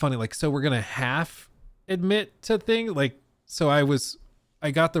just so funny. Like, so we're going to half admit to things. Like, so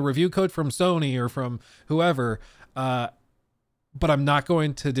I got the review code from Sony or from whoever, but I'm not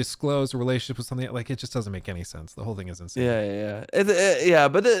going to disclose a relationship with something. Like, it just doesn't make any sense. The whole thing is insane. But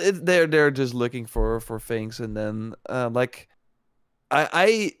they're just looking for things, and then like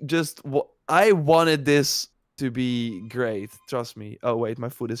I wanted this to be great. Trust me. Oh wait, my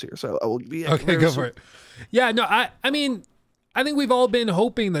foot is here, so I will be okay. Go for it. Yeah, no, I mean, I think we've all been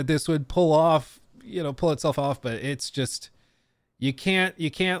hoping that this would pull itself off, but it's just you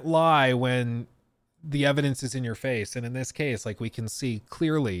can't lie when the evidence is in your face. And in this case, like we can see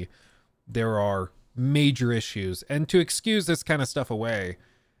clearly there are major issues, and to excuse this kind of stuff away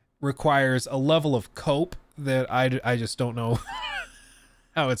requires a level of cope that I just don't know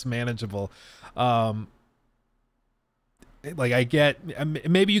how it's manageable. Like I get,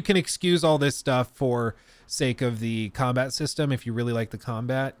 maybe you can excuse all this stuff for sake of the combat system. If you really like the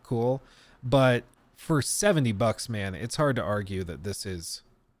combat, cool. But for $70, man, it's hard to argue that this is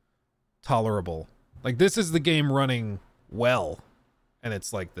tolerable. Like, this is the game running well, and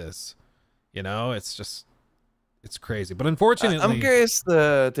it's like this, you know? It's just, It's crazy. But I'm unfortunately, curious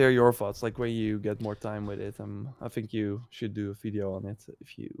to hear your thoughts, like when you get more time with it. I think you should do a video on it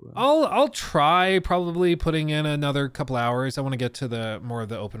if you. I'll try probably putting in another couple hours. I want to get to the more of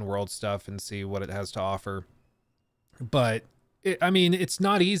the open world stuff and see what it has to offer. But I mean, it's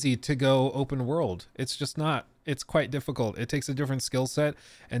not easy to go open world. It's just not. It's quite difficult. It takes a different skill set,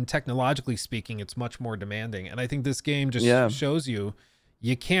 and technologically speaking, it's much more demanding. And I think this game just Yeah. shows you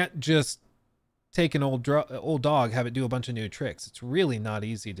can't just take an old dog, have it do a bunch of new tricks. It's really not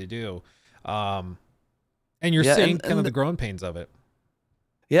easy to do. And you're Yeah, seeing kind of and the growing pains of it.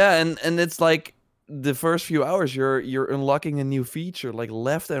 yeah, and it's like the first few hours you're unlocking a new feature like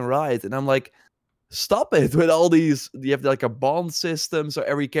left and right, and I'm like, stop it with all these. You have like a bond system, so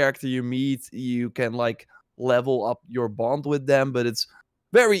every character you meet, you can like level up your bond with them, but it's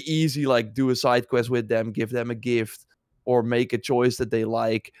very easy. Like do a side quest with them, give them a gift, or make a choice that they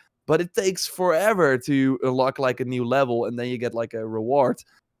like. But it takes forever to unlock like a new level, and then you get like a reward.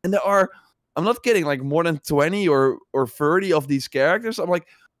 And there are, I'm not kidding, like more than 20 or 30 of these characters. I'm like,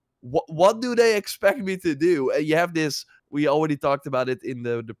 what do they expect me to do? And you have this. We already talked about it in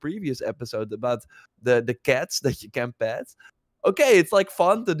the previous episode about the cats that you can pet. Okay, it's like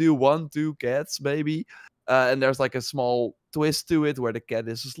fun to do 1, 2 cats maybe, and there's like a small twist to it where the cat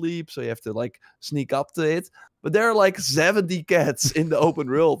is asleep, so you have to like sneak up to it. But there are like 70 cats in the open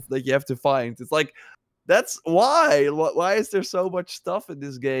world that you have to find. It's like, that's why. Why is there so much stuff in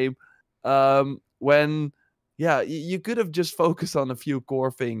this game? When yeah, you could have just focused on a few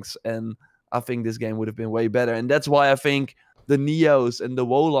core things, and I think this game would have been way better. And that's why I think the Neos and the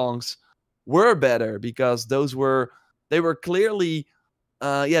Wolongs were better, because they were clearly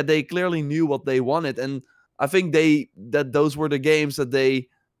they clearly knew what they wanted. And I think those were the games that they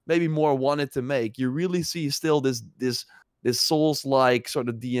maybe more wanted to make. You really see still this Souls-like sort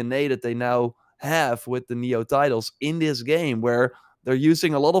of DNA that they now have with the Neo titles in this game, where they're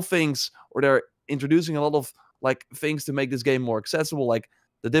using a lot of things, or they're introducing a lot of like things to make this game more accessible. Like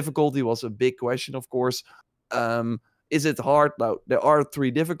the difficulty was a big question, of course. Is it hard? Now, there are 3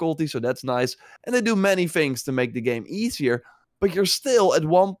 difficulties, so that's nice. And they do many things to make the game easier, but you're still at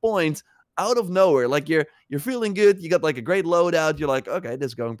one point out of nowhere. Like you're feeling good, you got like a great loadout, you're like, okay, this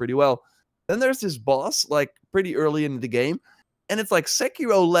is going pretty well. Then there's this boss, like pretty early in the game, and it's like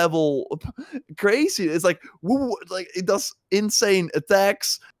Sekiro level crazy. It's like, woo, like it does insane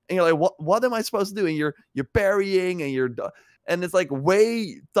attacks, and you're like, what am I supposed to do? And you're parrying, and it's like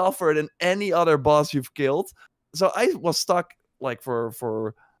way tougher than any other boss you've killed. So I was stuck like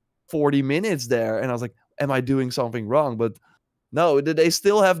for 40 minutes there, and I was like, am I doing something wrong? But no, they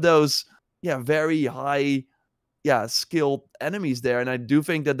still have those very high skilled enemies there, and I do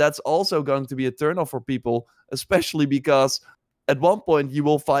think that that's also going to be a turnoff for people, especially because at one point you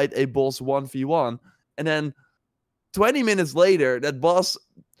will fight a boss 1v1, and then 20 minutes later that boss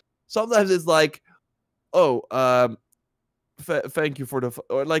sometimes it's like, oh, thank you for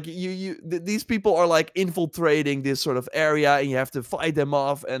or like these people are like infiltrating this sort of area, and you have to fight them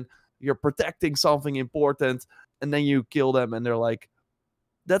off, and you're protecting something important, and then you kill them, and they're like,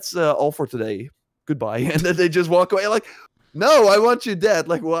 that's all for today, goodbye. And then they just walk away. Like, no, I want you dead.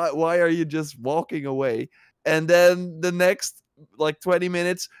 Like, why are you just walking away? And then the next like 20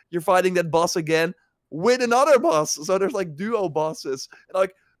 minutes you're fighting that boss again with another boss, so there's like duo bosses, and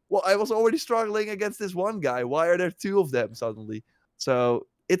like, well, I was already struggling against this one guy, why are there 2 of them suddenly? So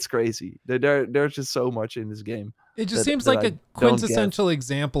it's crazy. There's just so much in this game. It just seems like a quintessential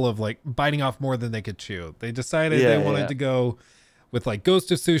example of like biting off more than they could chew. They decided they wanted to go with like Ghost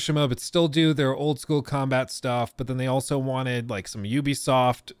of Tsushima, but still do their old school combat stuff. But then they also wanted like some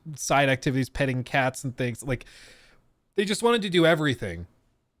Ubisoft side activities, petting cats and things. Like they just wanted to do everything.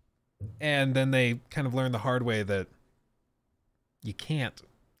 And then they kind of learned the hard way that you can't,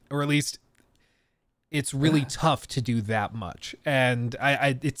 or at least it's really tough to do that much. And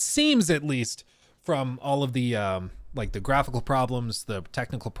it seems, at least from all of the like the graphical problems, the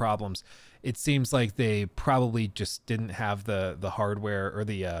technical problems, it seems like they probably just didn't have the hardware or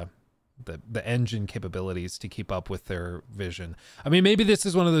the engine capabilities to keep up with their vision. I mean, maybe this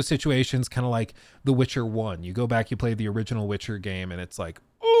is one of those situations, kind of like The Witcher 1. You go back, you play the original Witcher game, and it's like,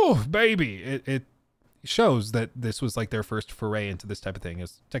 oh baby, it shows that this was like their first foray into this type of thing.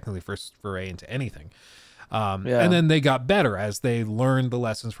 It's technically first foray into anything. And then they got better as they learned the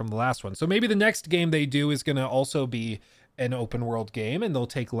lessons from the last one. So maybe the next game they do is going to also be an open world game, and they'll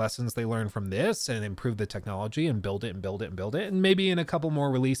take lessons they learned from this and improve the technology and build it and build it and build it. And maybe in a couple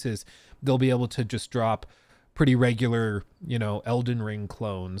more releases, they'll be able to just drop pretty regular, Elden Ring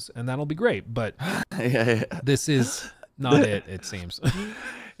clones, and that'll be great. But this is not it seems.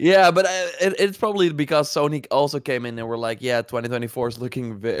 Yeah, but it's probably because Sony also came in and were like, yeah, 2024 is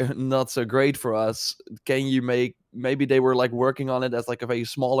looking not so great for us. Can you maybe they were like working on it as like a very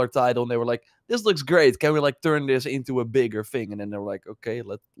smaller title and they were like, this looks great. Can we like turn this into a bigger thing? And then they were like, okay,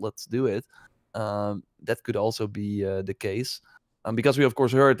 let's do it. That could also be the case. Because we of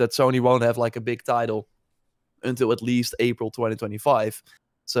course heard that Sony won't have like a big title until at least April 2025.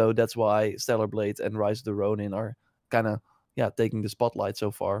 So that's why Stellar Blade and Rise of the Ronin are kind of taking the spotlight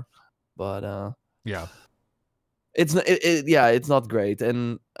so far. But Yeah. it's not great,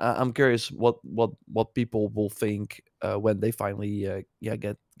 and I'm curious what people will think when they finally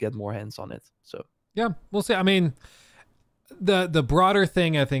get more hands on it. So Yeah, we'll see. I mean, the broader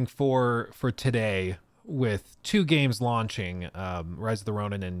thing I think for today with 2 games launching, Rise of the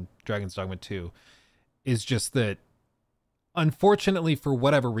Ronin and Dragon's Dogma 2, is just that unfortunately for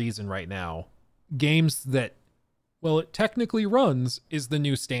whatever reason right now, games that, well, it technically runs is the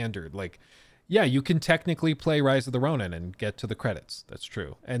new standard. Like, yeah, you can technically play Rise of the Ronin and get to the credits. That's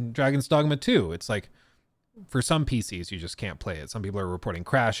true. And Dragon's Dogma 2, it's like, for some PCs, you just can't play it. Some people are reporting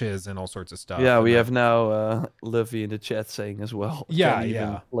crashes and all sorts of stuff. Yeah, we have now Livy in the chat saying as well. Yeah, Can't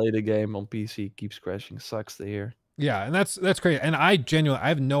even play the game on PC. Keeps crashing. Sucks to hear. Yeah, and that's great. And I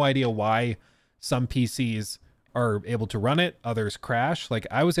have no idea why some PCs are able to run it, others crash. Like,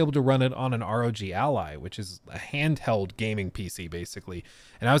 I was able to run it on an ROG Ally, which is a handheld gaming PC basically,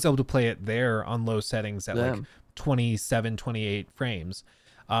 and I was able to play it there on low settings at like 27, 28 frames.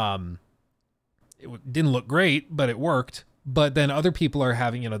 It didn't look great, but it worked. But then other people are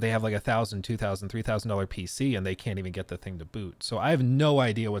having, they have like $1,000, $2,000, $3,000 PC and they can't even get the thing to boot. So I have no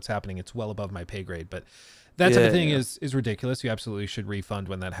idea what's happening. It's well above my pay grade, but that type of thing is ridiculous. You absolutely should refund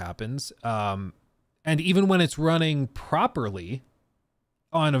when that happens. And even when it's running properly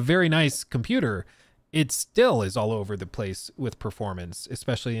on a very nice computer, it still is all over the place with performance,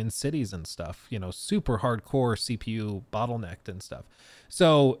 especially in cities and stuff, super hardcore CPU bottlenecked and stuff.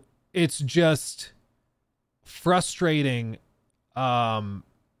 So it's just frustrating to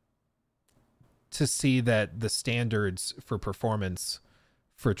see that the standards for performance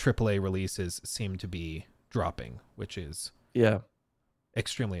for AAA releases seem to be dropping, which is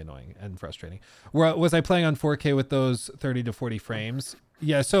extremely annoying and frustrating. Was I playing on 4K with those 30 to 40 frames?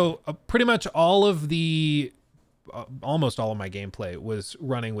 Yeah, so pretty much all of the almost all of my gameplay was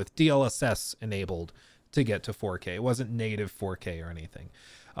running with DLSS enabled to get to 4K. It wasn't native 4K or anything.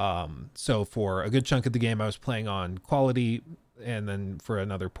 So for a good chunk of the game I was playing on quality, and then for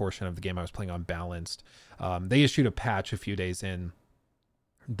another portion of the game I was playing on balanced. They issued a patch a few days in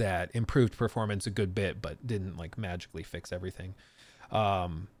that improved performance a good bit, but didn't like magically fix everything.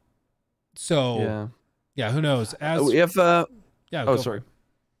 So yeah, who knows? As we have sorry.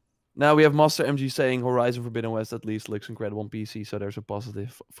 Now we have Master MG saying Horizon Forbidden West at least looks incredible on PC, so there's a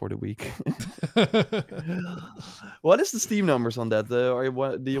positive for the week. What is the Steam numbers on that?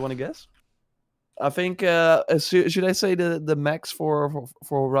 Do you want to guess? I think should I say the max for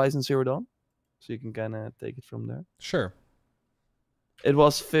Horizon Zero Dawn, so you can kind of take it from there. Sure. It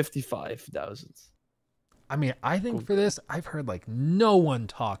was 55,000. I mean, I think for this, I've heard like no one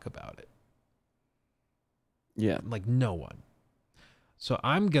talk about it. Yeah, like no one. So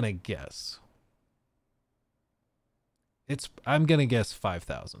I'm gonna guess. I'm gonna guess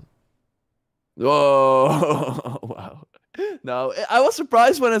 5,000. Oh wow! No, I was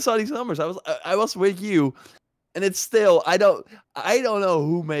surprised when I saw these numbers. I was with you, and it's still I don't know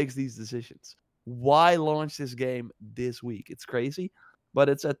who makes these decisions. Why launch this game this week? It's crazy, but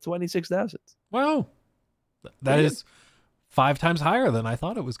it's at 26,000. Wow, that is 5 times higher than I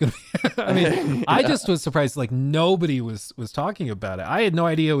thought it was going to be. I mean, I just was surprised. Like nobody was talking about it. I had no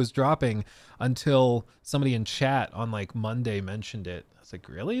idea it was dropping until somebody in chat on like Monday mentioned it. I was like,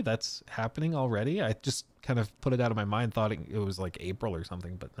 really? That's happening already? I just kind of put it out of my mind, thought it was like April or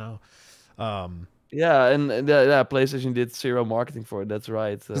something, but no. Yeah, and PlayStation did zero marketing for it. That's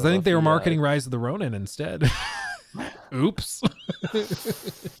right. Because I think they were marketing Rise of the Ronin instead. Oops.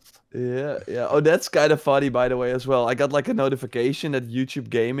 Yeah. Oh, that's kind of funny, by the way, as well. I got like a notification that YouTube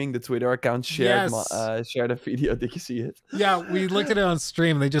Gaming, the Twitter account, shared shared a video. Did you see it? Yeah, we looked at it on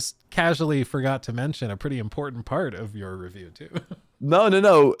stream. They just casually forgot to mention a pretty important part of your review too. No.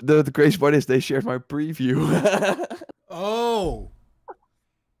 The crazy part is they shared my preview. Oh.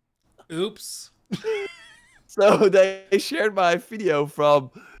 Oops. So they shared my video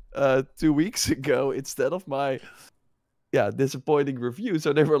from 2 weeks ago instead of my disappointing review.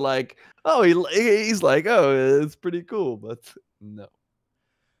 So they were like, oh, he's like, oh, it's pretty cool, but no.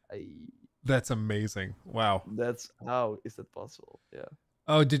 That's amazing. Wow. That's how is that possible? Yeah.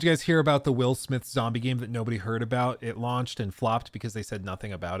 Oh, did you guys hear about the Will Smith zombie game that nobody heard about? It launched and flopped because they said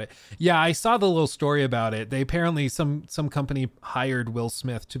nothing about it. Yeah, I saw the little story about it. They apparently some company hired Will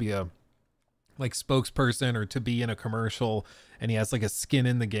Smith to be a like spokesperson or to be in a commercial, and he has like a skin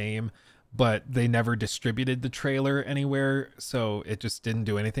in the game, but they never distributed the trailer anywhere, so it just didn't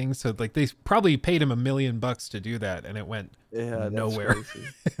do anything. So like they probably paid him $1 million to do that, and it went nowhere.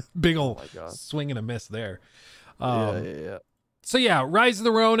 Big ol' swing and a miss there. Yeah. So yeah, Rise of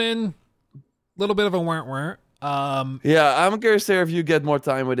the Ronin, little bit of a weren't. Yeah, I'm curious there if you get more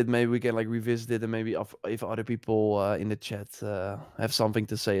time with it, maybe we can like revisit it, and maybe if other people in the chat have something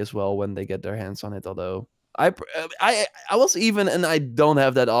to say as well when they get their hands on it. Although I was even, and I don't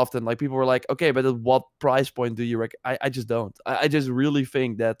have that often. Like people were like, okay, but at what price point do you recommend? I just don't. I just really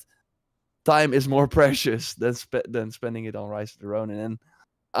think that time is more precious than spending it on Rise of the Ronin, and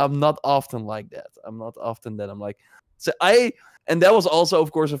I'm not often like that. I'm not often that I'm like, so and that was also,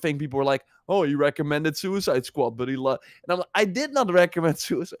 of course, a thing. People were like, "Oh, you recommended Suicide Squad, but and I'm like, I did not recommend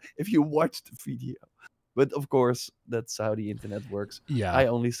Suicide. If you watched the video, but of course, that's how the internet works. Yeah, I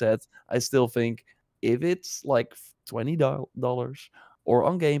only said I still think if it's like $20 or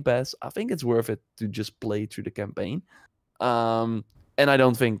on Game Pass, I think it's worth it to just play through the campaign. And I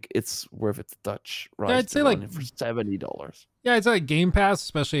don't think it's worth it to touch. Right? I'd say like for $70. Yeah, it's like Game Pass,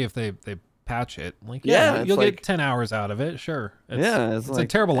 especially if they patch it. Like, you'll get 10 hours out of it. Sure. It's like, a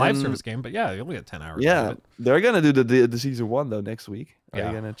terrible live service game, but yeah, you'll get 10 hours out of it. They're gonna do the season 1 though next week. Are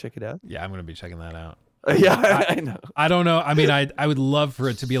you gonna check it out? Yeah, I'm gonna be checking that out. I know. I don't know. I mean, I would love for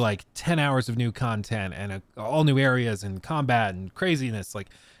it to be like 10 hours of new content and all new areas and combat and craziness, like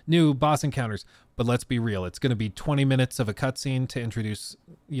new boss encounters. But let's be real. It's going to be 20 minutes of a cutscene to introduce,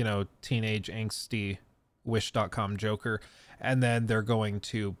 teenage angsty wish.com Joker. And then they're going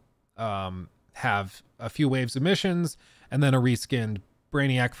to have a few waves of missions and then a reskinned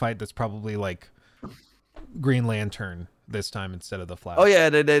Brainiac fight that's probably like Green Lantern this time instead of the Flash. Oh yeah,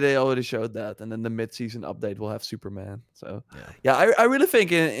 they already showed that, and then the mid-season update will have Superman. So yeah, I really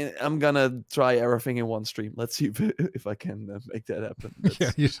think I'm gonna try everything in one stream. Let's see if I can make that happen.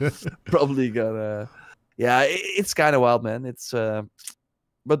 Yeah, you should. Probably gonna. Yeah, it's kind of wild, man. It's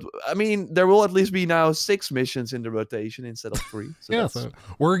but I mean, there will at least be now 6 missions in the rotation instead of 3. So so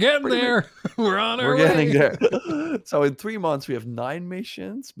we're getting there. We're on our way. We're getting there. So in 3 months we have 9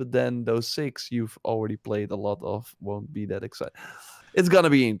 missions, but then those 6 you've already played a lot of won't be that exciting. It's gonna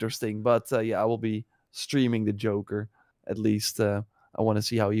be interesting, but yeah, I will be streaming the Joker. At least I want to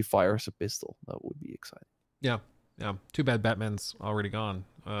see how he fires a pistol. That would be exciting. Yeah. Too bad Batman's already gone.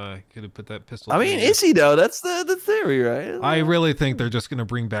 Could have put that pistol. I mean, is he though? That's the theory, right? I really think they're just gonna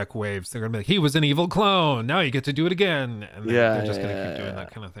bring back waves. They're gonna be like, he was an evil clone. Now you get to do it again. And they're just gonna keep doing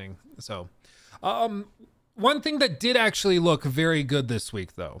that kind of thing. So, one thing that did actually look very good this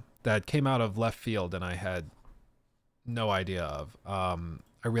week, though, that came out of left field, and I had no idea of.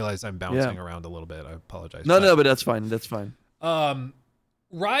 I realize I'm bouncing around a little bit. I apologize. No, but that's fine. That's fine.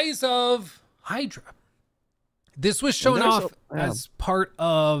 Rise of Hydra. This was shown off as part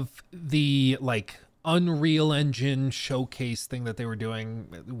of the like Unreal Engine showcase thing that they were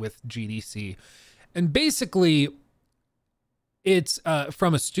doing with GDC. And basically it's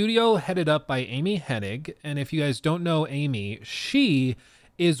from a studio headed up by Amy Hennig. And if you guys don't know Amy, she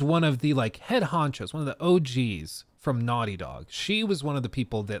is one of the like head honchos, one of the OGs from Naughty Dog. She was one of the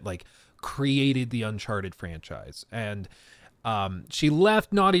people that like created the Uncharted franchise. And she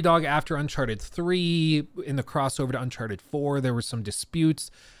left Naughty Dog after Uncharted 3. In the crossover to Uncharted 4, there were some disputes.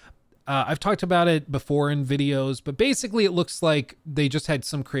 I've talked about it before in videos, but basically it looks like they just had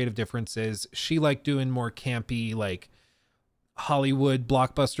some creative differences. She liked doing more campy, like Hollywood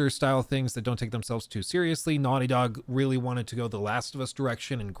blockbuster style things that don't take themselves too seriously. Naughty Dog really wanted to go the Last of Us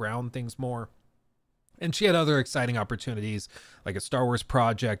direction and ground things more. And she had other exciting opportunities, like a Star Wars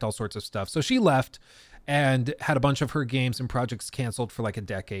project, all sorts of stuff. So she left and had a bunch of her games and projects canceled for like a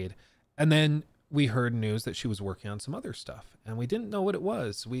decade. And then we heard news that she was working on some other stuff, and we didn't know what it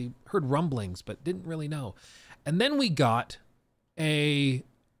was. We heard rumblings, but didn't really know. And then we got a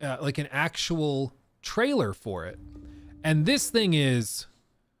like an actual trailer for it. And this thing is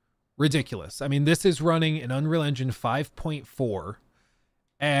ridiculous. I mean, this is running an Unreal Engine 5.4.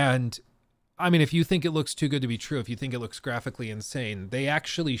 And I mean, if you think it looks too good to be true, if you think it looks graphically insane, they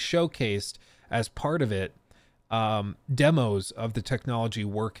actually showcased as part of it demos of the technology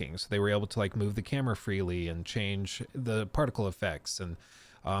working. So they were able to like move the camera freely and change the particle effects and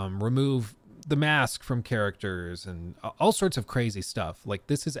remove the mask from characters and all sorts of crazy stuff. Like,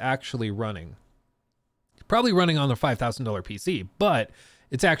 this is actually running. Probably running on the $5,000 PC, but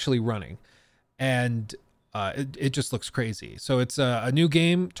it's actually running. And It just looks crazy. So it's a new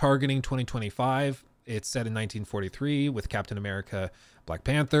game targeting 2025. It's set in 1943 with Captain America, Black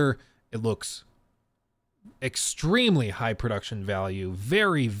Panther. It looks extremely high production value,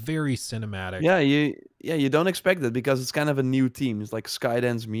 very, very cinematic. You don't expect it because it's kind of a new team. It's like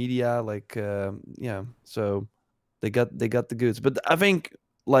Skydance Media, like yeah. So they got the goods. But I think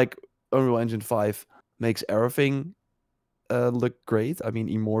like Unreal Engine 5 makes everything look great. I mean,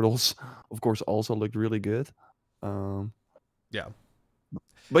 Immortals, of course, also looked really good. Yeah.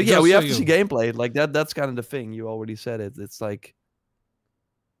 But It's yeah, we also have to see gameplay. Like that's kind of the thing. You already said it. It's like,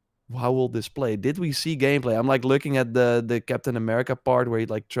 how will this play? Did we see gameplay? I'm like looking at the Captain America part where he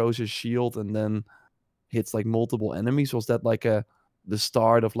like throws his shield and then hits like multiple enemies. Was that like the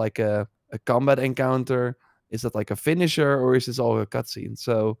start of like a combat encounter? Is that like a finisher, or is this all a cutscene?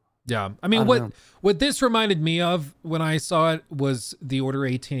 So yeah, I I mean, don't know. what this reminded me of when I saw it was the Order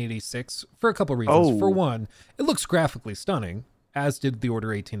 1886 for a couple of reasons. For Oh, one, it looks graphically stunning, as did the Order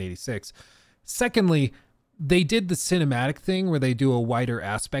 1886. Secondly, they did the cinematic thing where they do a wider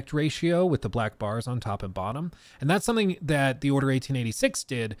aspect ratio with the black bars on top and bottom. And that's something that the Order 1886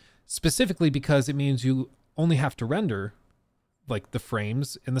 did specifically because it means you only have to render like the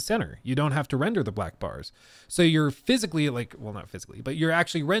frames in the center. You don't have to render the black bars. So you're physically like, well, not physically, but you're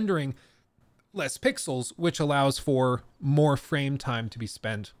actually rendering less pixels, which allows for more frame time to be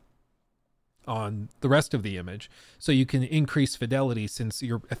spent on the rest of the image. So you can increase fidelity since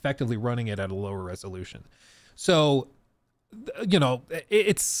you're effectively running it at a lower resolution. So, you know,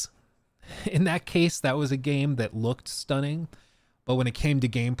 it's in that case, that was a game that looked stunning, but when it came to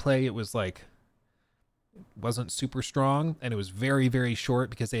gameplay, it was like, wasn't super strong, and it was very, very short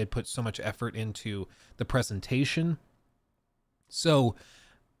because they had put so much effort into the presentation. So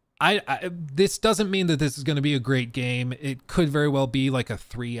this doesn't mean that this is going to be a great game. It could very well be like a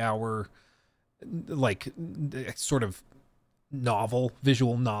 3-hour, like sort of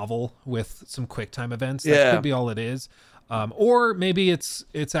visual novel with some quick time events. That yeah. could be all it is. Or maybe it's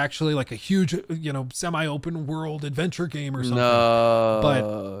actually like a huge, you know, semi-open world adventure game or something. No,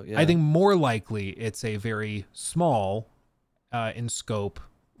 But yeah. I think more likely it's a very small, in scope,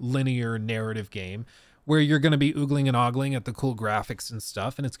 linear narrative game where you're going to be oogling and ogling at the cool graphics and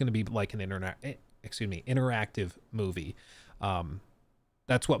stuff, and it's going to be like an interactive movie.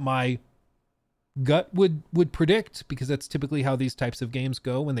 That's what my gut would predict, because that's typically how these types of games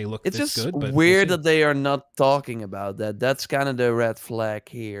go when they look It's this just good. But weird we'll that they are not talking about that. That's kind of the red flag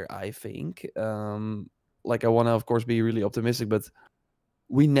here, I think. Like I want to, of course, be really optimistic, but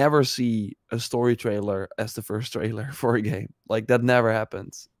we never see a story trailer as the first trailer for a game. Like that never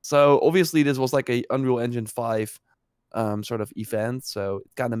happens. So obviously this was like a Unreal Engine 5 sort of event, so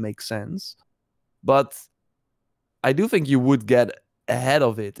it kind of makes sense. But I do think you would get ahead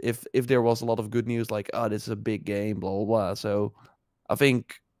of it if there was a lot of good news, like, oh, this is a big game, blah blah blah. So I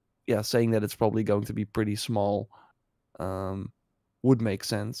think, yeah, saying that it's probably going to be pretty small would make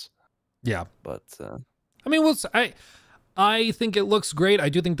sense. Yeah, But I mean, I think it looks great. I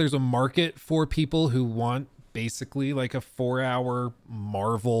do think there's a market for people who want basically like a 4-hour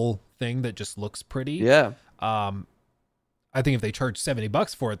Marvel thing that just looks pretty. yeah, I think if they charge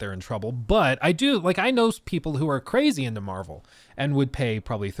 $70 for it, they're in trouble. But I do, like, I know people who are crazy into Marvel and would pay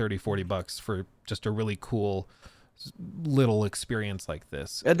probably $30-40 for just a really cool little experience like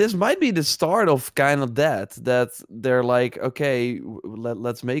this. this might be the start of kind of that they're like, okay,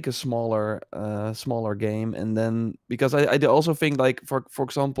 let's make a smaller game. And then, because I do also think, like, for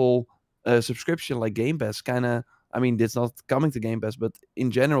example, a subscription like Game Pass kind of, I mean, it's not coming to Game Pass, but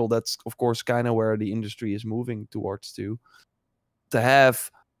in general, that's of course kind of where the industry is moving towards to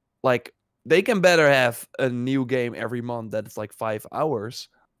have, like, they can better have a new game every month that's like 5 hours,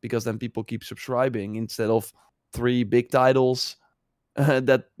 because then people keep subscribing, instead of 3 big titles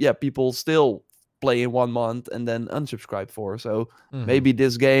that, yeah, people still play in 1 month and then unsubscribe for. So maybe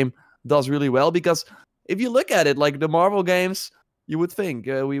this game does really well, because if you look at it, like the Marvel games, you would think,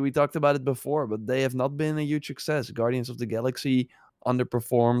 we talked about it before, but they have not been a huge success. Guardians of the Galaxy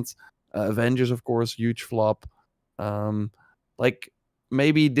underperformed. Avengers, of course, huge flop. Like,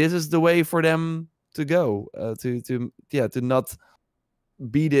 maybe this is the way for them to go, to not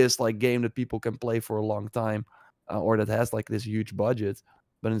be this like game that people can play for a long time, or that has like this huge budget,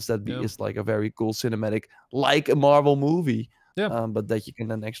 but instead is like a very cool cinematic, like a Marvel movie. Yeah. But that you can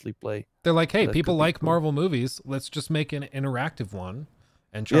then actually play. They're like, hey, That people could be like cool. Marvel movies. Let's just make an interactive one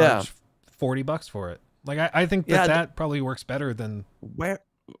and charge $40 for it. Like, I think that probably works better than where's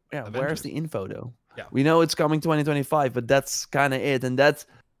Avengers. the info though? Yeah. We know it's coming 2025, but that's kind of it. And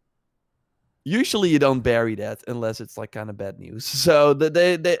usually you don't bury that unless it's like kind of bad news. So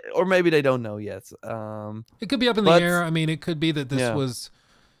they or maybe they don't know yet. It could be up in the But air. I mean, it could be that this yeah, was,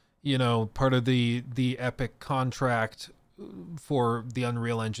 you know, part of the Epic contract for the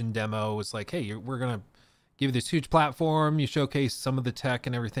Unreal Engine demo. Was like, hey, we're gonna give you this huge platform. You showcase some of the tech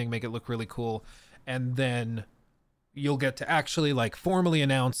and everything, make it look really cool, and then you'll get to actually like formally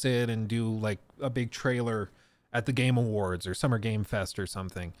announce it and do like a big trailer at the Game Awards or Summer Game Fest or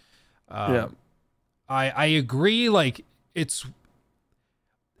something. yeah, I agree. Like, it's,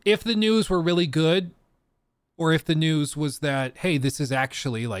 if the news were really good, or if the news was that, hey, this is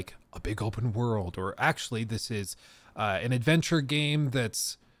actually like a big open world, or actually this is an adventure game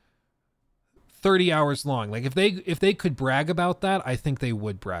that's 30 hours long. Like, if they could brag about that, I think they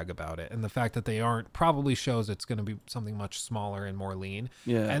would brag about it. And the fact that they aren't probably shows it's going to be something much smaller and more lean.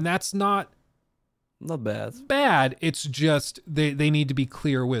 yeah. And that's not bad. It's just they need to be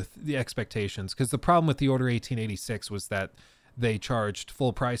clear with the expectations, because the problem with the Order 1886 was that they charged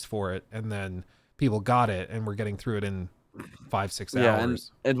full price for it, and then people got it and were getting through it in 5-6 Yeah, and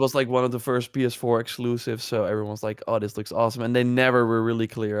hours. it was like one of the first PS4 exclusives, so everyone's like, "Oh, this looks awesome," and they never were really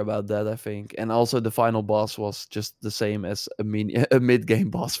clear about that, I think. And also, the final boss was just the same as a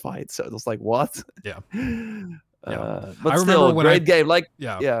mid-game boss fight, so it was like, what? Yeah. But I remember still, when great game. Like,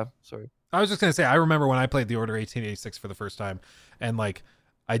 yeah, yeah, sorry. I was just gonna say, I remember when I played the Order 1886 for the first time, and like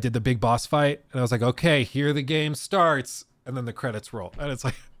I did the big boss fight, and I was like, okay, here the game starts, and then the credits roll, and it's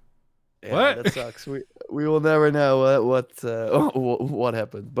like, Yeah, what? that sucks. We will never know what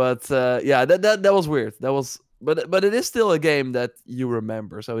happened. But yeah, that was weird. That was, but it is still a game that you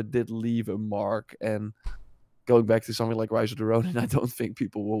remember, so it did leave a mark. And going back to something like Rise of the Ronin, I don't think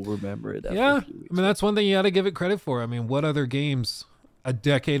people will remember it after Yeah, a few weeks. I mean, that's one thing you got to give it credit for. I mean, what other games a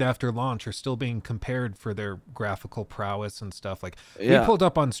decade after launch are still being compared for their graphical prowess and stuff? Like, we pulled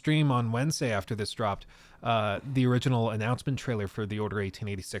up on stream on Wednesday after this dropped the original announcement trailer for the Order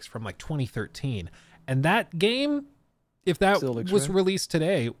 1886 from like 2013, and that game, if that was released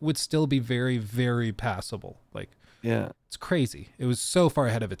today, would still be very, very passable. Like, yeah, it's crazy. It was so far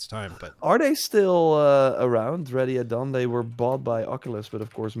ahead of its time. But are they still around? Ready at Dawn? They were bought by Oculus, but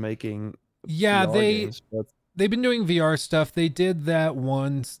of course making VR games. But they've been doing VR stuff. They did that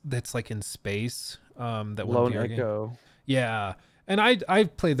one that's like in space. That one Lone VR Echo. game. Yeah, and I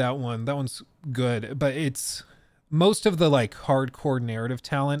played that one. That one's good, but it's most of the like hardcore narrative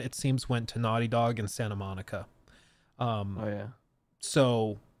talent, it seems, went to Naughty Dog and Santa Monica. Oh yeah.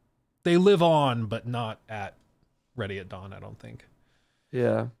 So they live on, but not at Ready at Dawn, I don't think.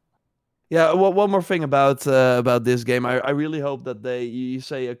 Yeah. Yeah, well, one more thing about this game. I really hope that you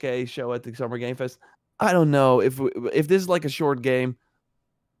say, okay, show at the Summer Game Fest. I don't know if this is like a short game.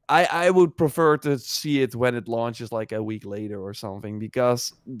 I would prefer to see it when it launches like a week later or something,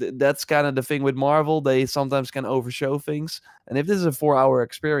 because that's kind of the thing with Marvel. They sometimes can overshow things, and if this is a 4-hour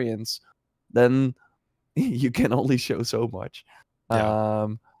experience, then you can only show so much. Yeah.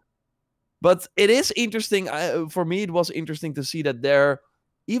 But it is interesting. For me, it was interesting to see that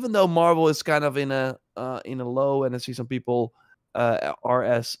even though Marvel is kind of in a low, and I see some people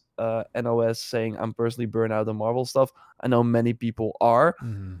RS NOS saying I'm personally burned out on Marvel stuff. I know many people are,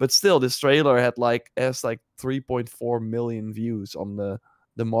 but still, this trailer has like 3.4 million views on the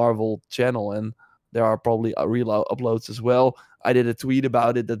Marvel channel, and there are probably real uploads as well. I did a tweet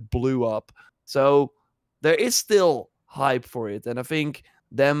about it that blew up, so there is still hype for it, and I think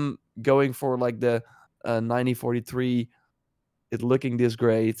them going for like the 9043, it looking this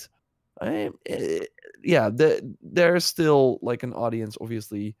great. Yeah, there's still like an audience,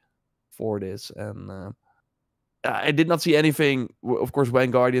 obviously, for this, and I did not see anything. Of course, when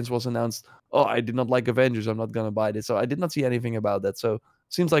Guardians was announced, oh, I did not like Avengers, I'm not gonna buy this. So I did not see anything about that. So it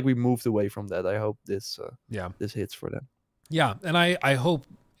seems like we moved away from that. I hope this hits for them. Yeah, and I hope,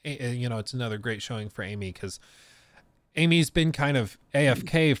 you know, it's another great showing for Amy, because Amy's been kind of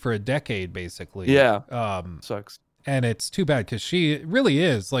AFK for a decade, basically. Yeah, sucks. And it's too bad, because she really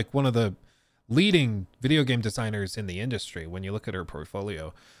is like one of the leading video game designers in the industry when you look at her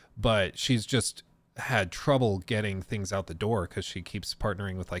portfolio. But she's just had trouble getting things out the door because she keeps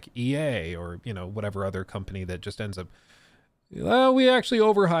partnering with like EA or, you know, whatever other company that just ends up, well, we actually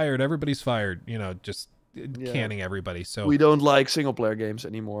overhired, everybody's fired, you know, just canning everybody. So we don't like single player games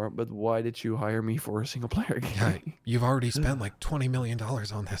anymore. But why did you hire me for a single player game? Yeah, you've already spent like $20 million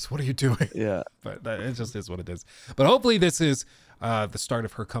on this. What are you doing? Yeah, but it just is what it is. But hopefully this is the start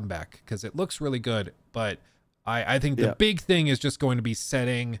of her comeback, because it looks really good. But I think the big thing is just going to be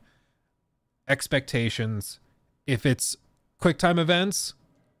setting expectations. If it's quick time events,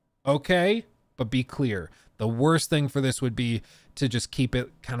 okay, but be clear. The worst thing for this would be to just keep it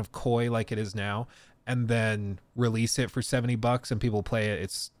kind of coy like it is now, and then release it for $70 and people play it.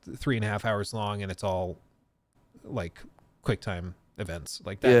 It's 3.5 hours long and it's all like QuickTime events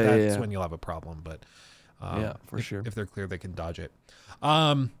like that. Yeah, That's yeah. when you'll have a problem. But Yeah, for sure. If they're clear, they can dodge it.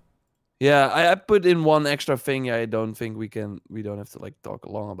 Yeah, I put in one extra thing. I don't think we don't have to like talk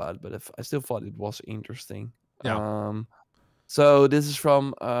long about it, but if I still thought it was interesting. Yeah. So this is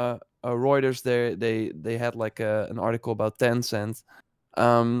from Reuters. They had like an article about Tencent,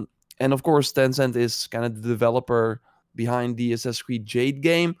 and of course Tencent is kind of the developer behind the Assassin's Creed Jade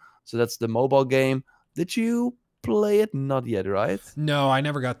game. So that's the mobile game. Did you play it? Not yet, right? No, I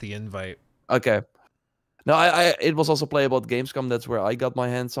never got the invite. Okay. No, it was also playable at Gamescom. That's where I got my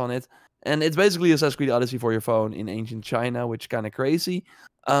hands on it. And it's basically Assassin's Creed Odyssey for your phone in ancient China, which is kind of crazy.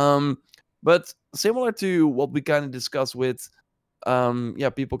 But similar to what we kind of discussed with,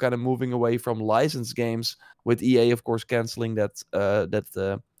 people kind of moving away from licensed games, with EA, of course, canceling that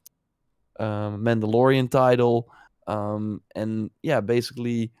Mandalorian title. And yeah,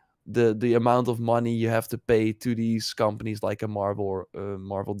 basically the amount of money you have to pay to these companies like a Marvel or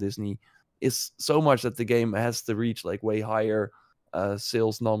Marvel Disney is so much that the game has to reach like way higher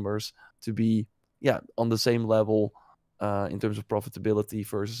sales numbers to be on the same level in terms of profitability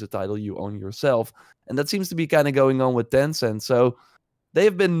versus a title you own yourself. And that seems to be kind of going on with Tencent. So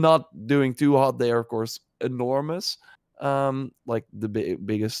they've been not doing too hot. They are, of course, enormous, like the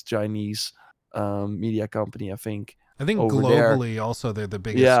biggest Chinese media company, I think. I think over globally there. also they're the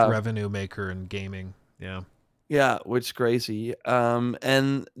biggest revenue maker in gaming. Yeah. Yeah, which is crazy.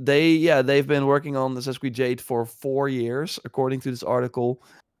 And they've been working on Assassin's Creed Jade for 4 years, according to this article.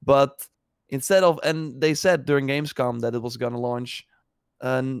 But and they said during Gamescom that it was gonna launch,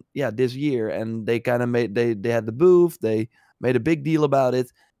 this year. And they kind of they had the booth, they made a big deal about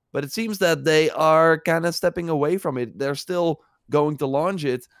it. But it seems that they are kind of stepping away from it. They're still going to launch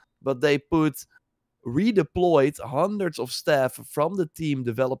it, but they redeployed hundreds of staff from the team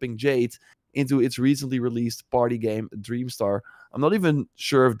developing Jade into its recently released party game Dreamstar. I'm not even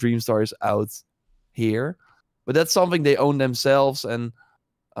sure if Dreamstar is out here, but that's something they own themselves. And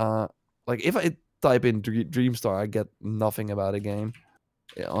like if I type in Dreamstar, I get nothing about a game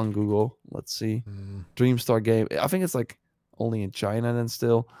on Google. Let's see. Dreamstar game. I think it's like only in China. Then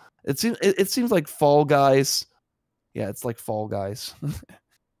still, it seems like Fall Guys. Yeah, it's like Fall Guys.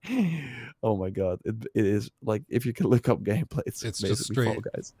 Oh my god, it is like if you can look up gameplay, it's just straight Fall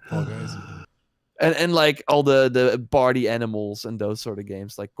Guys. Fall Guys. And like all the party animals and those sort of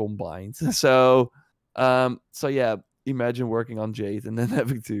games like combined. So yeah, imagine working on Jade and then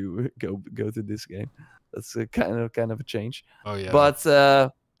having to go to this game. That's a kind of a change. Oh yeah.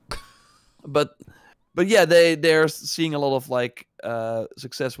 But yeah, they're seeing a lot of like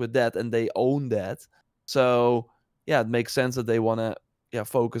success with that, and they own that. So yeah, it makes sense that they want to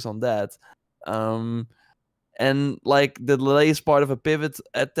focus on that. And like the latest part of a pivot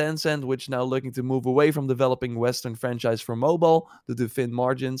at Tencent, which now looking to move away from developing Western franchise for mobile due to thin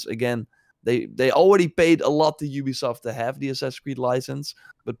margins. Again, they already paid a lot to Ubisoft to have the Assassin's Creed license,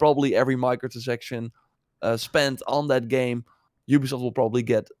 but probably every microtransaction spent on that game, Ubisoft will probably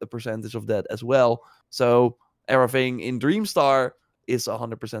get a percentage of that as well. So everything in Dreamstar is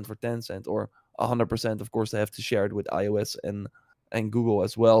 100% for Tencent, or 100%, of course, they have to share it with iOS and Google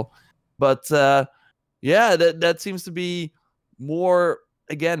as well. But that seems to be more,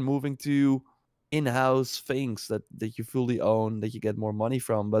 again, moving to in-house things that you fully own, that you get more money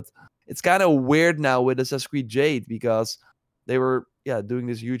from. But it's kind of weird now with Assassin's Creed Jade, because they were doing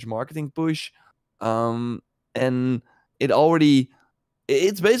this huge marketing push, and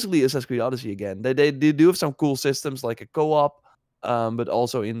it's basically Assassin's Creed Odyssey again. They do have some cool systems like a co-op, but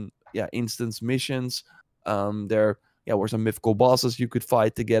also in instance missions. There were some mythical bosses you could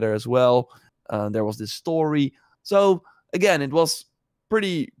fight together as well. There was this story. So again, it was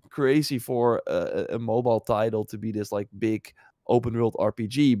pretty crazy for a mobile title to be this like big open world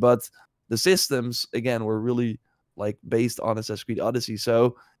RPG. But the systems again were really like based on Assassin's Creed Odyssey.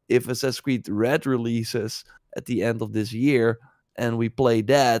 So if Assassin's Creed Red releases at the end of this year and we play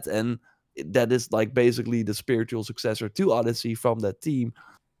that, and that is like basically the spiritual successor to Odyssey from that team,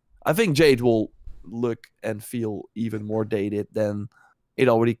 I think Jade will look and feel even more dated than it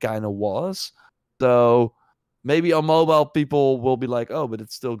already kind of was. So maybe on mobile people will be like, oh, but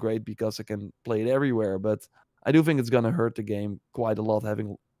it's still great because I can play it everywhere. But I do think it's going to hurt the game quite a lot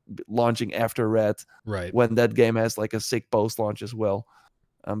launching after Red, right, when that game has like a sick post launch as well,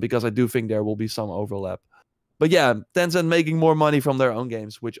 because I do think there will be some overlap. But yeah, Tencent making more money from their own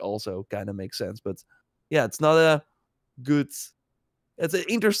games, which also kind of makes sense. But yeah, it's not a good... It's an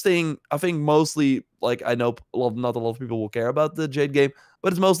interesting, I think mostly like I know not a lot of people will care about the Jade game,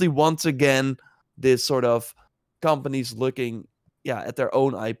 but it's mostly once again this sort of companies looking at their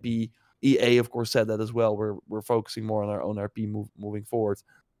own IP. EA of course said that as well. We're focusing more on our own IP moving forward,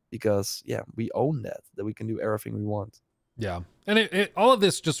 because we own that we can do everything we want. Yeah. And all of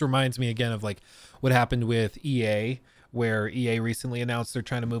this just reminds me again of like what happened with EA, where EA recently announced they're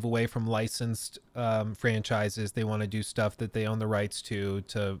trying to move away from licensed franchises. They want to do stuff that they own the rights to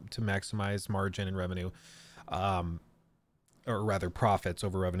maximize margin and revenue, or rather profits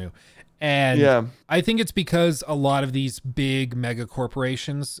over revenue. And I think it's because a lot of these big mega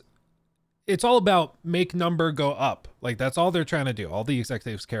corporations, it's all about make number go up. Like that's all they're trying to do. All the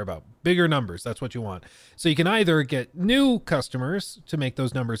executives care about bigger numbers. That's what you want. So you can either get new customers to make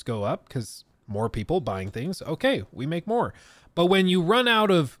those numbers go up because more people buying things. Okay, we make more. But when you run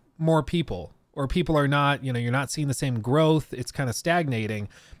out of more people, or people are not, you're not seeing the same growth, it's kind of stagnating,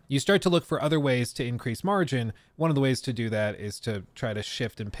 you start to look for other ways to increase margin. One of the ways to do that is to try to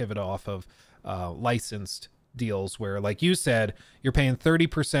shift and pivot off of licensed deals where, like you said, you're paying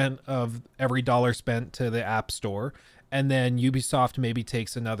 30% of every dollar spent to the App Store, and then Ubisoft maybe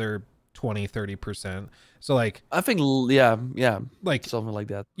takes another 20-30%. So like I think like something like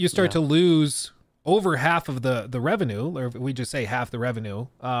that. You start to lose over half of the revenue, or if we just say half the revenue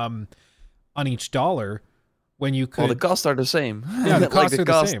on each dollar, when you could. Well, the costs are the same. Yeah, the costs are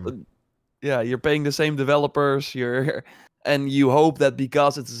the same. Yeah, you're paying the same developers. And you hope that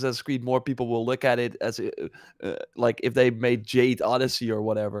because it's Assassin's Creed, more people will look at it as like if they made Jade Odyssey or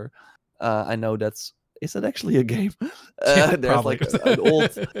whatever. I know is that actually a game? Yeah, there's probably. like an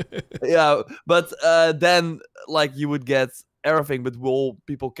old, but then like you would get everything, but will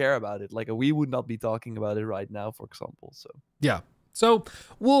people care about it? Like we would not be talking about it right now, for example. So yeah, so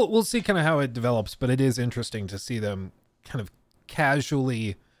we'll see kind of how it develops, but it is interesting to see them kind of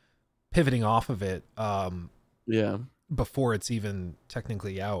casually pivoting off of it. Before it's even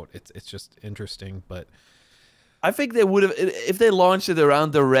technically out. It's just interesting. But I think they would have, if they launched it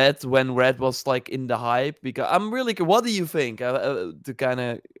around the Red, when Red was like in the hype, because I'm really, what do you think, to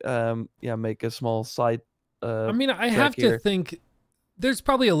kind of make a small side I mean, I have to think there's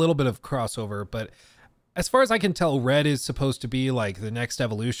probably a little bit of crossover, but as far as I can tell, Red is supposed to be like the next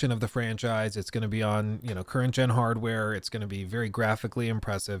evolution of the franchise. It's going to be on, current gen hardware. It's going to be very graphically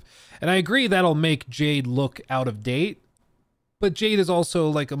impressive. And I agree that'll make Jade look out of date, but Jade is also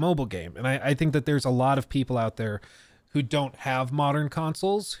like a mobile game. And I think that there's a lot of people out there who don't have modern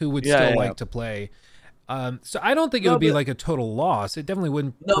consoles who would still like to play. So I don't think it would be like a total loss. It definitely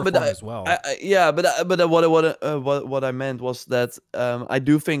wouldn't perform as well. What I meant was that I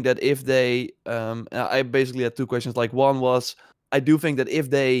do think that if they, I basically had two questions. Like one was, I do think that if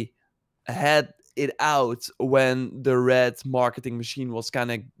they had it out when the Red marketing machine was kind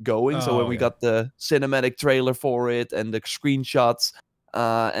of going, so when we got the cinematic trailer for it and the screenshots,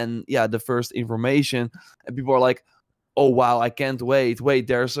 and the first information, and people are like, oh wow, I can't wait.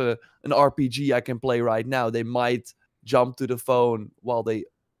 There's an RPG I can play right now. They might jump to the phone while they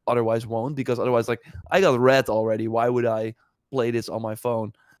otherwise won't, because otherwise, like, I got Red already. Why would I play this on my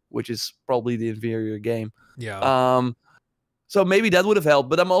phone? Which is probably the inferior game. Yeah. So maybe that would have helped.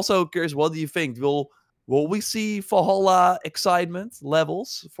 But I'm also curious, what do you think? Will we see Valhalla excitement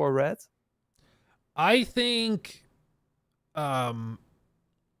levels for Red? I think I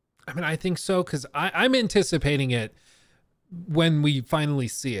think so, because I'm anticipating it. When we finally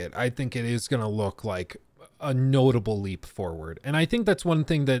see it, I think it is going to look like a notable leap forward. And I think that's one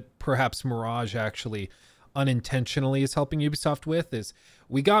thing that perhaps Mirage actually unintentionally is helping Ubisoft with, is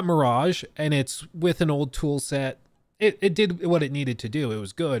we got Mirage and it's with an old tool set. It did what it needed to do. It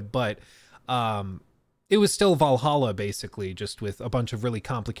was good, but it was still Valhalla basically, just with a bunch of really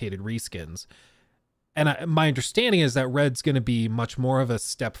complicated reskins. And my understanding is that Red's going to be much more of a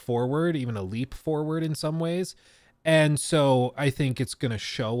step forward, even a leap forward in some ways. And so I think it's going to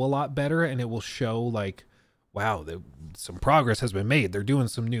show a lot better, and it will show like, wow, some progress has been made. They're doing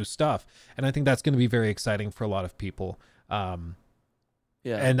some new stuff. And I think that's going to be very exciting for a lot of people. And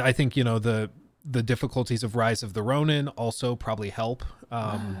I think, the difficulties of Rise of the Ronin also probably help.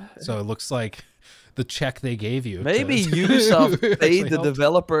 So it looks like the check they gave you. Maybe Ubisoft paid the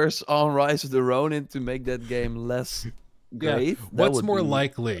developers on Rise of the Ronin to make that game less great. Yeah. What's more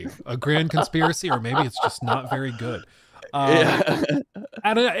likely, a grand conspiracy, or maybe it's just not very good? I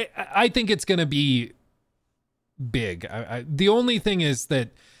think it's going to be big. The only thing is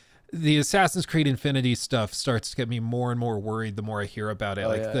that the Assassin's Creed Infinity stuff starts to get me more and more worried the more I hear about it.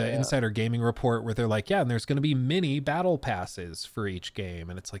 The Insider Gaming report where they're like, and there's going to be mini battle passes for each game.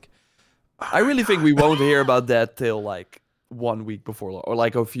 And it's like, I really think we won't hear about that till like 1 week before or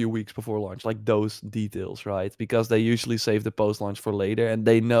like a few weeks before launch, like those details, right? Because they usually save the post launch for later, and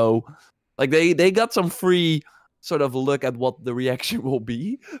they know, like they got some free sort of look at what the reaction will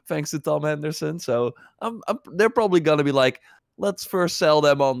be thanks to Tom Henderson. So they're probably gonna be like, let's first sell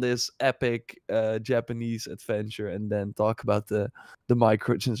them on this epic Japanese adventure, and then talk about the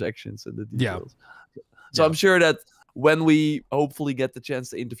microtransactions and the details. So I'm sure that when we hopefully get the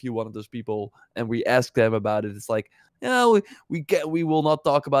chance to interview one of those people and we ask them about it, it's like, we will not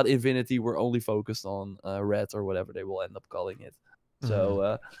talk about Infinity. We're only focused on Red, or whatever they will end up calling it.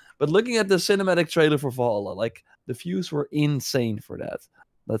 So, but looking at the cinematic trailer for Valhalla, like the views were insane for that.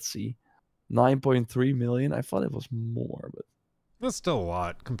 Let's see, 9.3 million. I thought it was more, but that's still a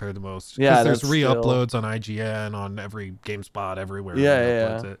lot compared to most. Yeah, there's re-uploads on IGN, on every GameSpot, everywhere.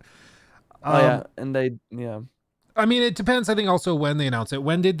 Yeah. It. And they I mean, it depends. I think also when they announce it.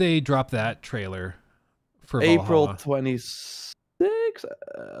 When did they drop that trailer for April Valhalla? 26th?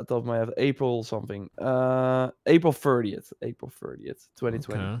 Top of my head, April something. April 30th. April 30th,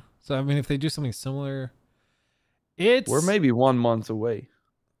 2020. Okay. So I mean, if they do something similar, we're maybe 1 month away.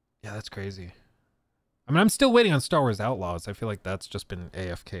 Yeah, that's crazy. I mean, I'm still waiting on Star Wars Outlaws. I feel like that's just been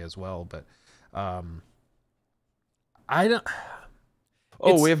AFK as well, but I don't.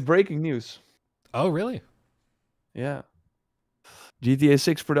 Oh, we have breaking news. Oh, really? Yeah. GTA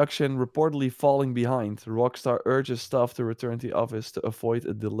 6 production reportedly falling behind. Rockstar urges staff to return to the office to avoid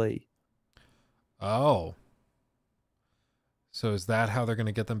a delay. Oh. So is that how they're going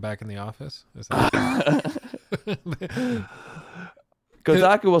to get them back in the office? Is that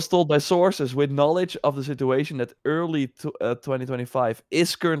Kotaku was told by sources with knowledge of the situation that early 2025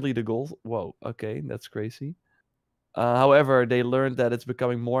 is currently the goal. Whoa, okay, that's crazy. However, they learned that it's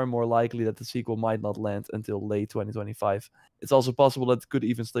becoming more and more likely that the sequel might not land until late 2025. It's also possible that it could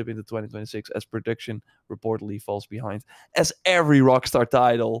even slip into 2026 as production reportedly falls behind. As every Rockstar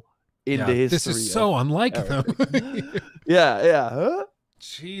title in the history. This is so unlike them. Yeah. Huh?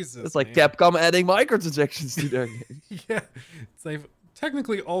 Jesus. It's like Capcom adding microtransactions to their game. Yeah. It's like,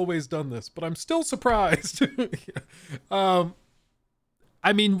 technically always done this, but I'm still surprised.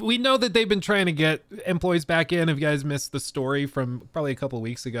 I mean, we know that they've been trying to get employees back in. If you guys missed the story from probably a couple of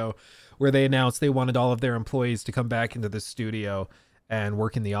weeks ago, where they announced they wanted all of their employees to come back into the studio and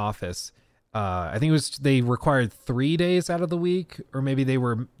work in the office. I think it was they required 3 days out of the week, or maybe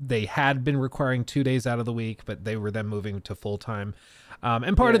they had been requiring 2 days out of the week, but they were then moving to full time.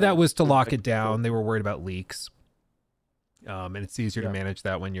 And part of that was to lock it down. They were worried about leaks. And it's easier to manage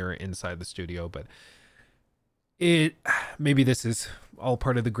that when you're inside the studio, but maybe this is all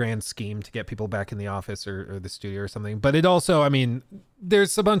part of the grand scheme to get people back in the office or the studio or something. But it also, I mean,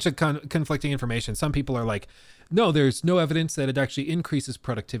 there's a bunch of conflicting information. Some people are like, no, there's no evidence that it actually increases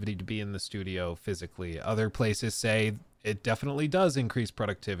productivity to be in the studio physically. Other places say it definitely does increase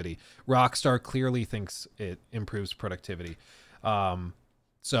productivity. Rockstar clearly thinks it improves productivity.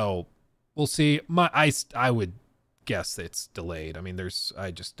 So we'll see. I would guess it's delayed. I mean,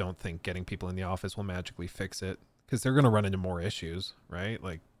 I just don't think getting people in the office will magically fix it, because they're going to run into more issues, right?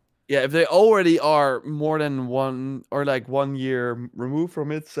 Like, yeah, if they already are more than 1 year removed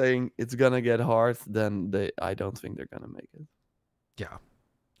from it, saying it's gonna get hard, then I don't think they're gonna make it. Yeah,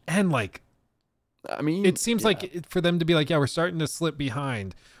 and like, I mean, it seems like for them to be like, yeah, we're starting to slip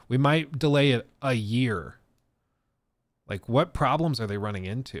behind. We might delay it a year. Like, what problems are they running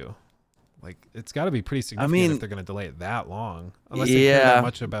into? Like, it's got to be pretty significant if they're going to delay it that long, unless they care that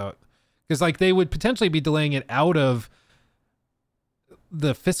much about. Because like they would potentially be delaying it out of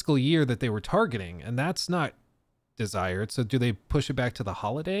the fiscal year that they were targeting, and that's not desired. So do they push it back to the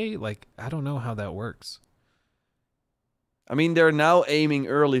holiday? Like, I don't know how that works. I mean, they're now aiming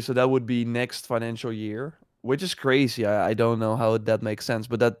early, so that would be next financial year, which is crazy. I don't know how that makes sense,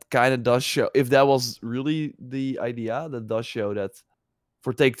 but that kind of does show, if that was really the idea, that does show that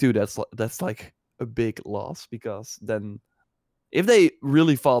for Take-Two, that's like a big loss, because then if they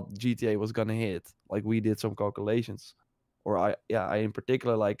really thought GTA was gonna hit, like we did some calculations, or I in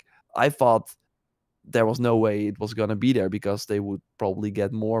particular, like I thought there was no way it was gonna be there, because they would probably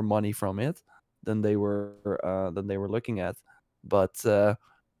get more money from it than they were looking at. But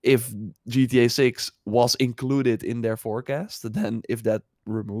if GTA 6 was included in their forecast, then if that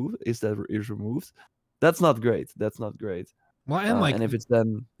is removed, that's not great. That's not great. Well, and if it's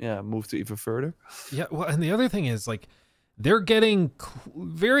then moved to even further. Yeah, well, and the other thing is, like, they're getting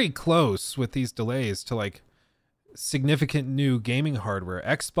very close with these delays to like significant new gaming hardware.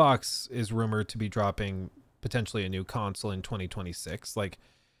 Xbox is rumored to be dropping potentially a new console in 2026. Like,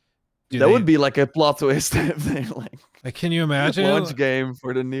 That would be like a plot twist if they like can you imagine launch game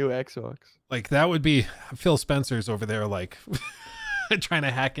for the new Xbox? Like that would be Phil Spencer's over there, like trying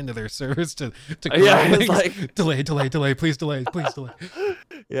to hack into their servers to it's like delay, please delay.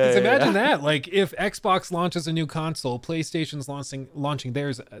 Yeah, Imagine that. Like if Xbox launches a new console, PlayStation's launching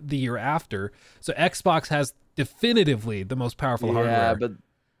theirs the year after. So Xbox has definitively the most powerful hardware. Yeah, but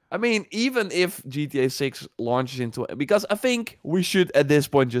I mean, even if GTA 6 launches into it, because I think we should at this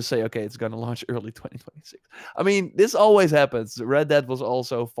point just say, okay, it's gonna launch early 2026. I mean, this always happens. Red Dead was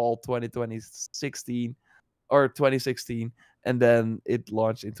also fall 2016 or 2016, and then it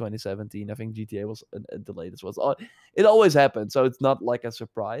launched in 2017. I think GTA was delayed as well. It always happens, so it's not like a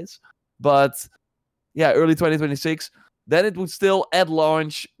surprise. But yeah, early 2026. Then it would still at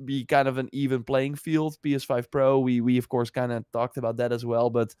launch be kind of an even playing field. PS5 Pro, we of course kind of talked about that as well,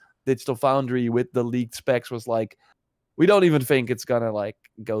 but Digital Foundry with the leaked specs was like, we don't even think it's gonna like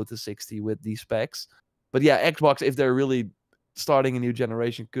go to 60 with these specs. But yeah, Xbox, if they're really starting a new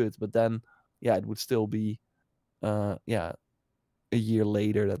generation, could. But then yeah, it would still be a year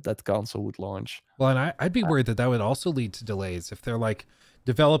later that console would launch. Well, and I'd be worried that would also lead to delays if they're like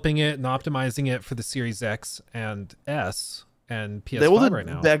developing it and optimizing it for the Series X and S and PS5 they will right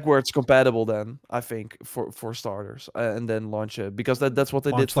now. Backwards compatible then, I think, for starters, and then launch it, because that's what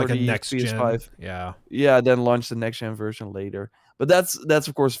they did for like the a next PS5. Gen. Yeah, then launch the next gen version later. But that's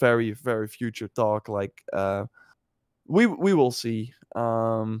of course very very future talk. Like we will see.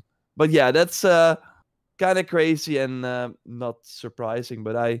 But yeah, that's kind of crazy and not surprising.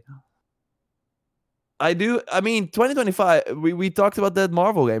 But I mean, 2025, we talked about that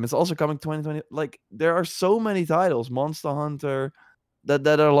Marvel game. It's also coming 2020. Like, there are so many titles, Monster Hunter, that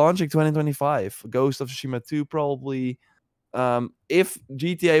are launching 2025. Ghost of Tsushima 2, probably. If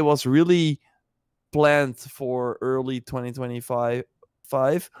GTA was really planned for early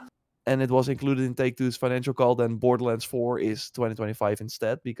 2025, and it was included in Take-Two's financial call, then Borderlands 4 is 2025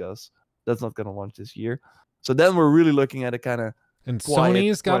 instead, because that's not going to launch this year. So then we're really looking at a kind of and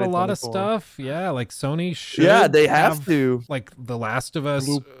Sony's got a lot of stuff. Yeah, like Sony should. Yeah, they have to. Like The Last of Us,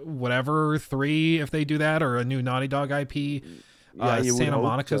 whatever 3, if they do that, or a new Naughty Dog IP. Santa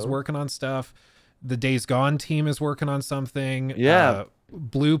Monica's working on stuff. The Days Gone team is working on something. Yeah.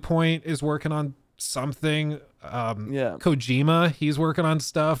 Blue Point is working on something. Kojima, he's working on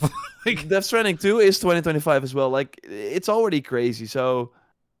stuff. Like Death Stranding 2 is 2025 as well. Like, it's already crazy. So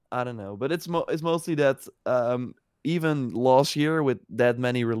I don't know, but it's mostly that even last year with that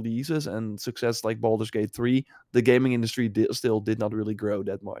many releases and success like Baldur's Gate 3, the gaming industry still did not really grow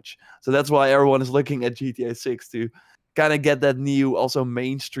that much. So that's why everyone is looking at GTA 6 to kind of get that new, also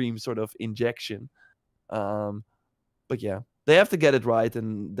mainstream sort of injection. But yeah, they have to get it right,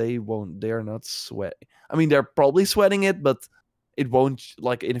 and they won't. They are not sweating. I mean, they're probably sweating it, but it won't.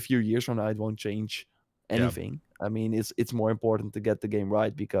 Like in a few years from now, it won't change anything. Yeah. I mean, it's more important to get the game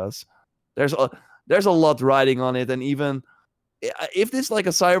right, because there's a lot riding on it, and even if this is like a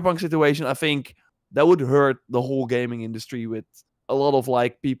Cyberpunk situation, I think that would hurt the whole gaming industry, with a lot of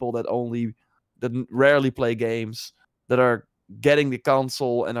like people that rarely play games that are getting the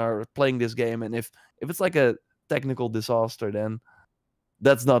console and are playing this game, and if it's like a technical disaster, then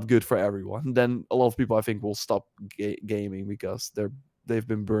that's not good for everyone. Then a lot of people, I think, will stop gaming because they've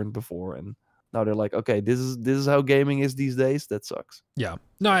been burned before, and now they're like, okay, this is how gaming is these days. That sucks. Yeah,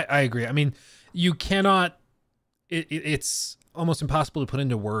 no, I agree. I mean, you cannot. It's almost impossible to put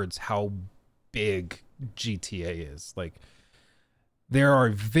into words how big GTA is. Like, there are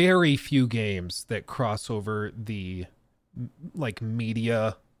very few games that cross over the like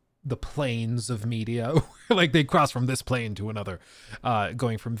media, the planes of media. Like, they cross from this plane to another,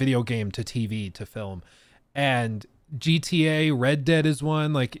 going from video game to TV to film. And GTA, Red Dead is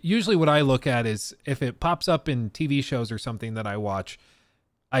one. Like, usually what I look at is if it pops up in TV shows or something that I watch,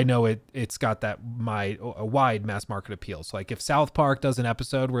 I know it's got a wide mass market appeal. So like if South Park does an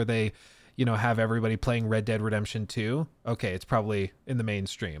episode where they, have everybody playing Red Dead Redemption 2, okay, it's probably in the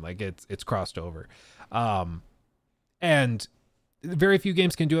mainstream. Like it's crossed over. And very few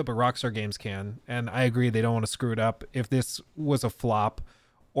games can do it, but Rockstar Games can. And I agree, they don't want to screw it up. If this was a flop,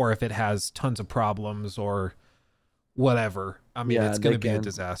 or if it has tons of problems or whatever, I mean, it's going to be a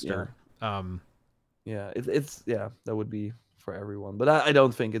disaster. Yeah, that would be for everyone. But I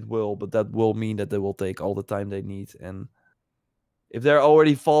don't think it will, but that will mean that they will take all the time they need. And if they're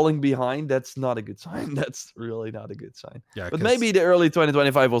already falling behind, that's not a good sign. That's really not a good sign. Yeah, but maybe the early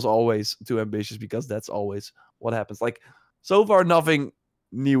 2025 was always too ambitious, because that's always what happens. Like, so far, nothing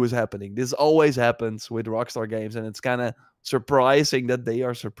new is happening. This always happens with Rockstar Games, and it's kind of surprising that they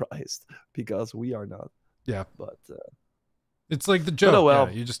are surprised, because we are not. Yeah. But It's like the joke. oh well.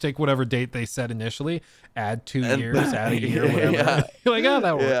 Yeah, you just take whatever date they said initially, add 2 And- years, add a year, whatever. Yeah. You're like, oh,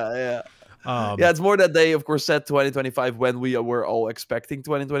 that works. Yeah. Yeah, it's more that they, of course, said 2025 when we were all expecting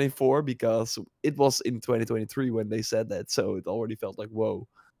 2024, because it was in 2023 when they said that, so it already felt like whoa.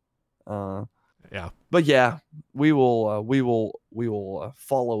 Yeah. But yeah, we will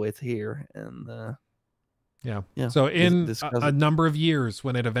follow it here and Yeah. yeah. So in discuss a it. number of years,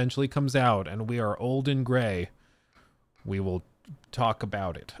 when it eventually comes out and we are old and gray, we will talk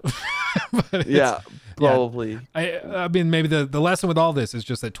about it. But Yeah, probably. I mean, maybe the lesson with all this is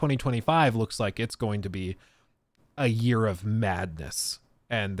just that 2025 looks like it's going to be a year of madness,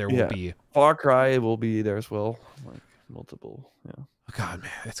 and there will Yeah. be Far Cry will be there as well, like multiple. Yeah. oh God,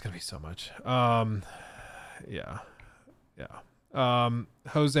 man, it's gonna be so much. Yeah.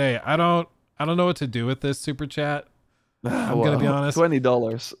 Jose, I don't know what to do with this super chat. I'm gonna be honest.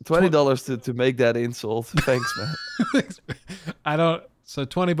 $20 to make that insult. Thanks, man. I don't. So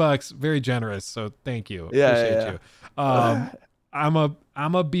 $20, very generous. So thank you. Yeah, Appreciate yeah. you.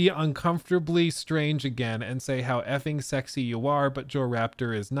 I'm a be uncomfortably strange again and say how effing sexy you are, but Joe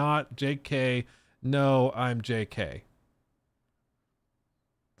Raptor is not. JK, no, I'm JK.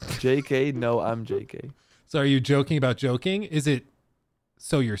 JK, no, I'm JK. So are you joking about joking? Is it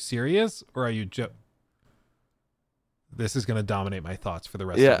so you're serious, or are you This is going to dominate my thoughts for the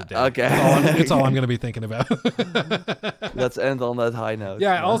rest of the day. Okay. It's all I'm going to be thinking about. Let's end on that high note.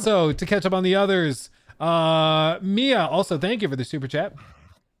 Yeah, also, to catch up on the others, Mia, also, thank you for the super chat.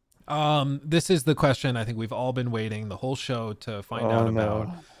 This is the question I think we've all been waiting the whole show to find out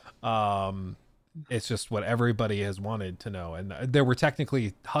about. It's just what everybody has wanted to know. And there were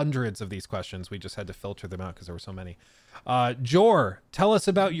technically hundreds of these questions. We just had to filter them out because there were so many. Jor, tell us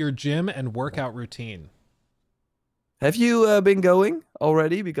about your gym and workout routine. Have you been going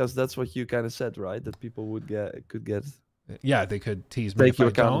already? Because that's what you kind of said, right? That people could get. Yeah, they could tease me Take if you I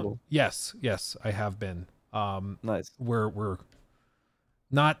accountable. don't. Yes, I have been. Nice. We're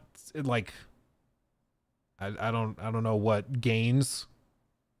not like I don't know what gains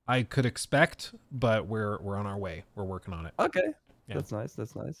I could expect, but we're on our way. We're working on it. Okay. Yeah. That's nice.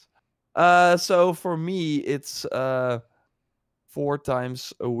 That's nice. So for me, it's 4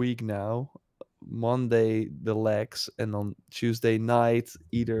 times a week now. Monday the legs, and on Tuesday night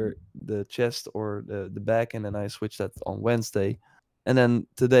either the chest or the back, and then I switched that on Wednesday, and then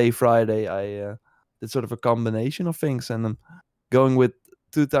today Friday I did sort of a combination of things, and I'm going with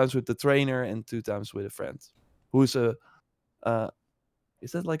 2 times with the trainer and 2 times with a friend who's a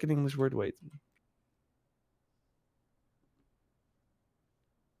is that like an English word? Wait.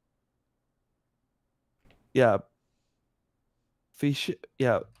 Yeah. Fish.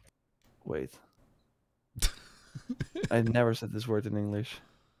 Yeah. Wait. I never said this word in English.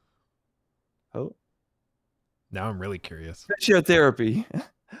 Oh. Now I'm really curious. Physiotherapy.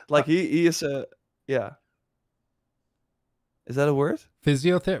 Like he is a yeah. Is that a word?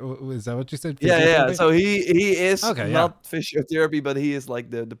 Physiotherapy? Is that what you said? Yeah. So he is Okay, not physiotherapy, but he is like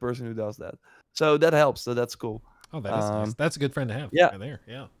the person who does that. So that helps. So that's cool. Oh, that is nice. That's a good friend to have. Yeah. Right there.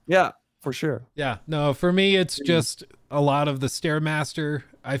 Yeah. Yeah, for sure. Yeah. No, for me, it's just a lot of the Stairmaster.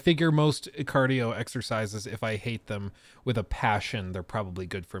 I figure most cardio exercises, if I hate them with a passion, they're probably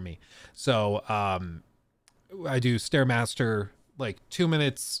good for me. So I do Stairmaster, like 2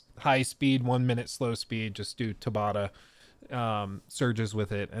 minutes high speed, 1 minute slow speed, just do Tabata surges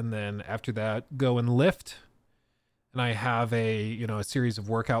with it. And then after that, go and lift. And I have a series of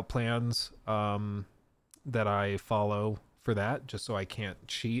workout plans that I follow for that, just so I can't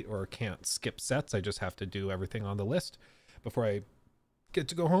cheat or can't skip sets. I just have to do everything on the list before I get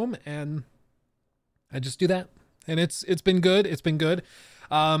to go home, and I just do that. And it's been good. It's been good.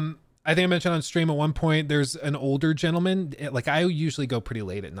 I think I mentioned on stream at one point, there's an older gentleman. Like, I usually go pretty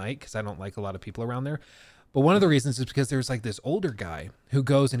late at night because I don't like a lot of people around there. But one of the reasons is because there's like this older guy who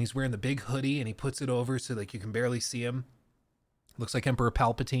goes and he's wearing the big hoodie and he puts it over so like you can barely see him. Looks like Emperor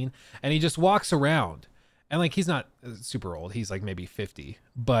Palpatine. And he just walks around. And like, he's not super old. He's like maybe 50.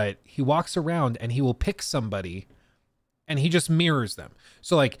 But he walks around and he will pick somebody and he just mirrors them.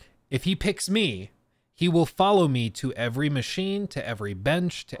 So like, if he picks me, he will follow me to every machine, to every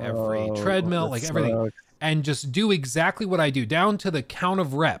bench, to every treadmill, like everything. And just do exactly what I do, down to the count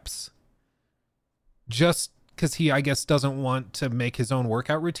of reps. Just because he, I guess, doesn't want to make his own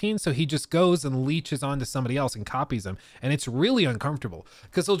workout routine. So he just goes and leeches onto somebody else and copies them. And it's really uncomfortable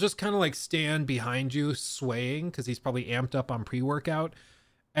because he'll just kind of like stand behind you swaying because he's probably amped up on pre-workout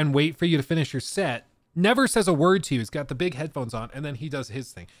and wait for you to finish your set. Never says a word to you. He's got the big headphones on and then he does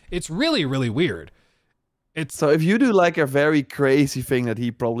his thing. It's really, really weird. So if you do like a very crazy thing that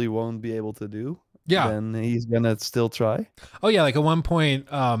he probably won't be able to do, Yeah. then he's gonna still try. Oh yeah, like at one point,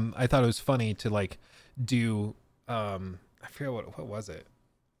 I thought it was funny to like do I forget what was it.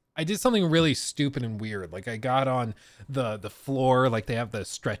 I did something really stupid and weird. Like I got on the floor, like they have the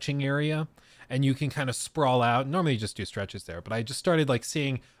stretching area, and you can kind of sprawl out. Normally you just do stretches there, but I just started like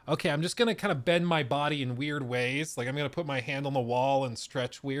seeing, okay, I'm just gonna kind of bend my body in weird ways. Like I'm gonna put my hand on the wall and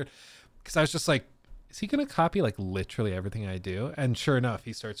stretch weird. Because I was just like, is he gonna copy like literally everything I do? And sure enough,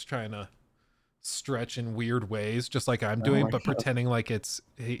 he starts trying to stretch in weird ways, just like I'm Oh doing, my but god. pretending like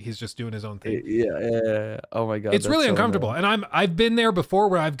he's just doing his own thing. Yeah. Oh my god, It's that's really so uncomfortable. annoying. And I've been there before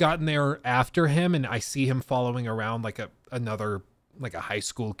where I've gotten there after him and I see him following around like another like a high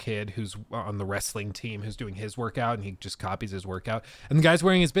school kid who's on the wrestling team who's doing his workout, and he just copies his workout. And the guy's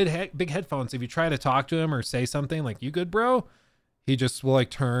wearing his big headphones. If you try to talk to him or say something like, "You good, bro?" he just will like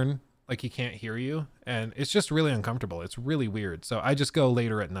turn like he can't hear you, and it's just really uncomfortable. It's really weird. So I just go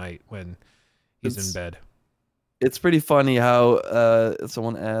later at night when he's in bed. It's pretty funny how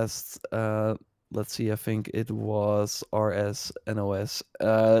someone asked, let's see, I think it was RSNOS,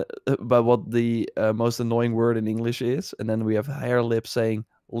 about what the most annoying word in English is, and then we have hare lip saying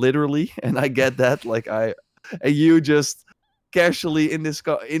literally, and I get that. Like and you just casually in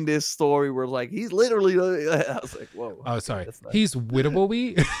this story were like, he's literally. I was like, whoa. Oh, Okay, sorry. that's nice. He's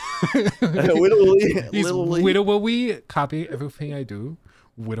widowy. Literally, He's literally. widowy. Copy everything I do.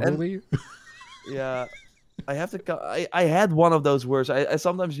 Widowy. Yeah. I have to. I had one of those words. I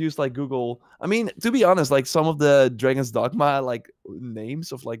sometimes use like Google. I mean, to be honest, like some of the Dragon's Dogma like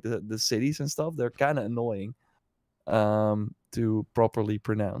names of like the cities and stuff, they're kind of annoying to properly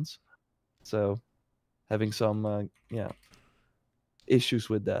pronounce. So having some issues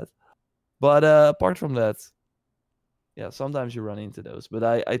with that. But apart from that, yeah, sometimes you run into those. But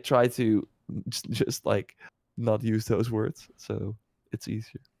I try to just like not use those words, so it's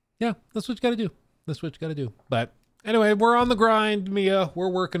easier. Yeah, that's what you got to do. That's what you got to do. But anyway, we're on the grind, Mia. We're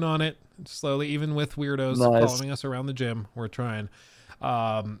working on it slowly, even with weirdos following us around the gym. We're trying.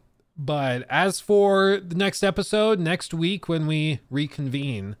 But as for the next episode, next week when we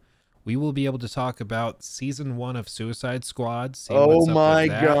reconvene, we will be able to talk about season 1 of Suicide Squad. See Oh what's up my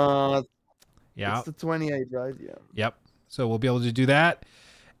with that. god. Yeah. It's the 28th, right? Yeah. Yep. So we'll be able to do that.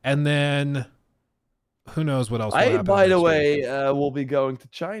 And then who knows what else will happen. By the next way, week. will be going to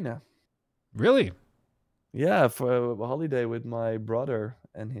China. Really? Yeah, for a holiday with my brother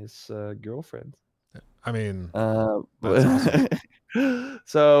and his girlfriend. I mean, that's awesome.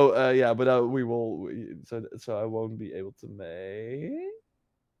 So yeah, but we will. So I won't be able to make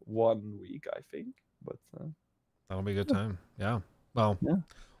 1 week, I think. But that'll be a good time. Yeah. Well, yeah.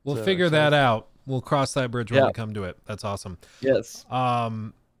 We'll figure that out. We'll cross that bridge when we come to it. That's awesome. Yes.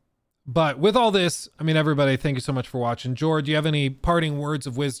 But with all this, I mean, everybody, thank you so much for watching. George, do you have any parting words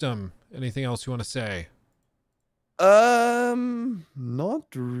of wisdom? Anything else you want to say? Not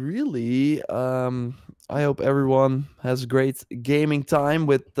really. I hope everyone has a great gaming time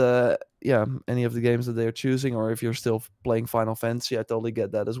with any of the games that they're choosing, or if you're still playing Final Fantasy, I totally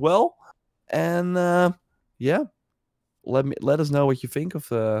get that as well. And yeah, let us know what you think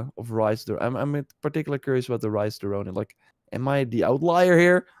of Rise of the. I'm particularly curious about the Rise of the Ronin. Like, am I the outlier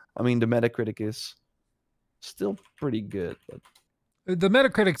here? I mean, the Metacritic is still pretty good, but the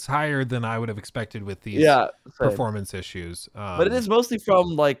Metacritic's higher than I would have expected with these performance issues. But it is mostly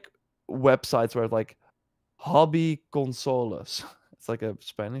from like websites where it's like Hobby Consoles. It's like a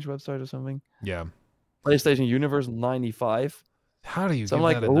Spanish website or something. Yeah. PlayStation Universe 95. How do you? So give I'm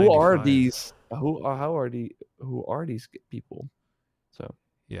like, that a who 95? are these? Who are these people? So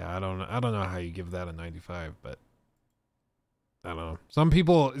yeah, I don't know how you give that a 95, but I don't know. Some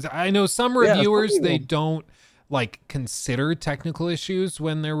people, I know some reviewers, they don't like consider technical issues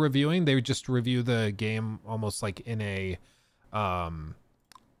when they're reviewing. They just review the game almost like in a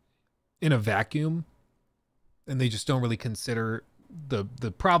vacuum, and they just don't really consider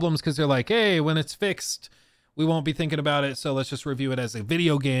the problems, because they're like, hey, when it's fixed, we won't be thinking about it, so let's just review it as a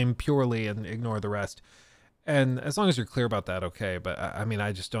video game purely and ignore the rest. And as long as you're clear about that, okay. But I mean,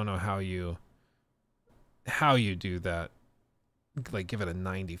 I just don't know how you do that. Like, give it a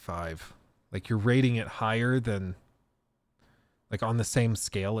 95. Like, you're rating it higher than, like, on the same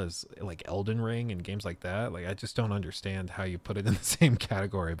scale as like Elden Ring and games like that. Like, I just don't understand how you put it in the same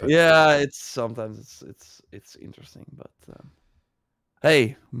category. But yeah, it's sometimes it's interesting, but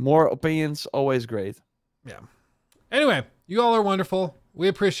hey, more opinions, always great. Yeah. Anyway, you all are wonderful. We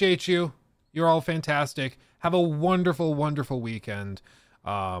appreciate you. You're all fantastic. Have a wonderful, wonderful weekend.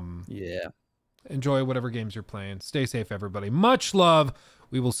 Yeah. Enjoy whatever games you're playing. Stay safe, everybody. Much love.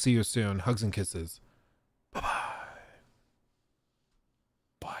 We will see you soon. Hugs and kisses. Bye-bye.